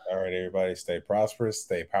everyone. All right, everybody, stay prosperous,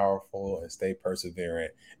 stay powerful, and stay perseverant.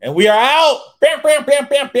 And we are out. Bam, bam, bam,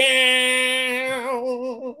 bam, bam.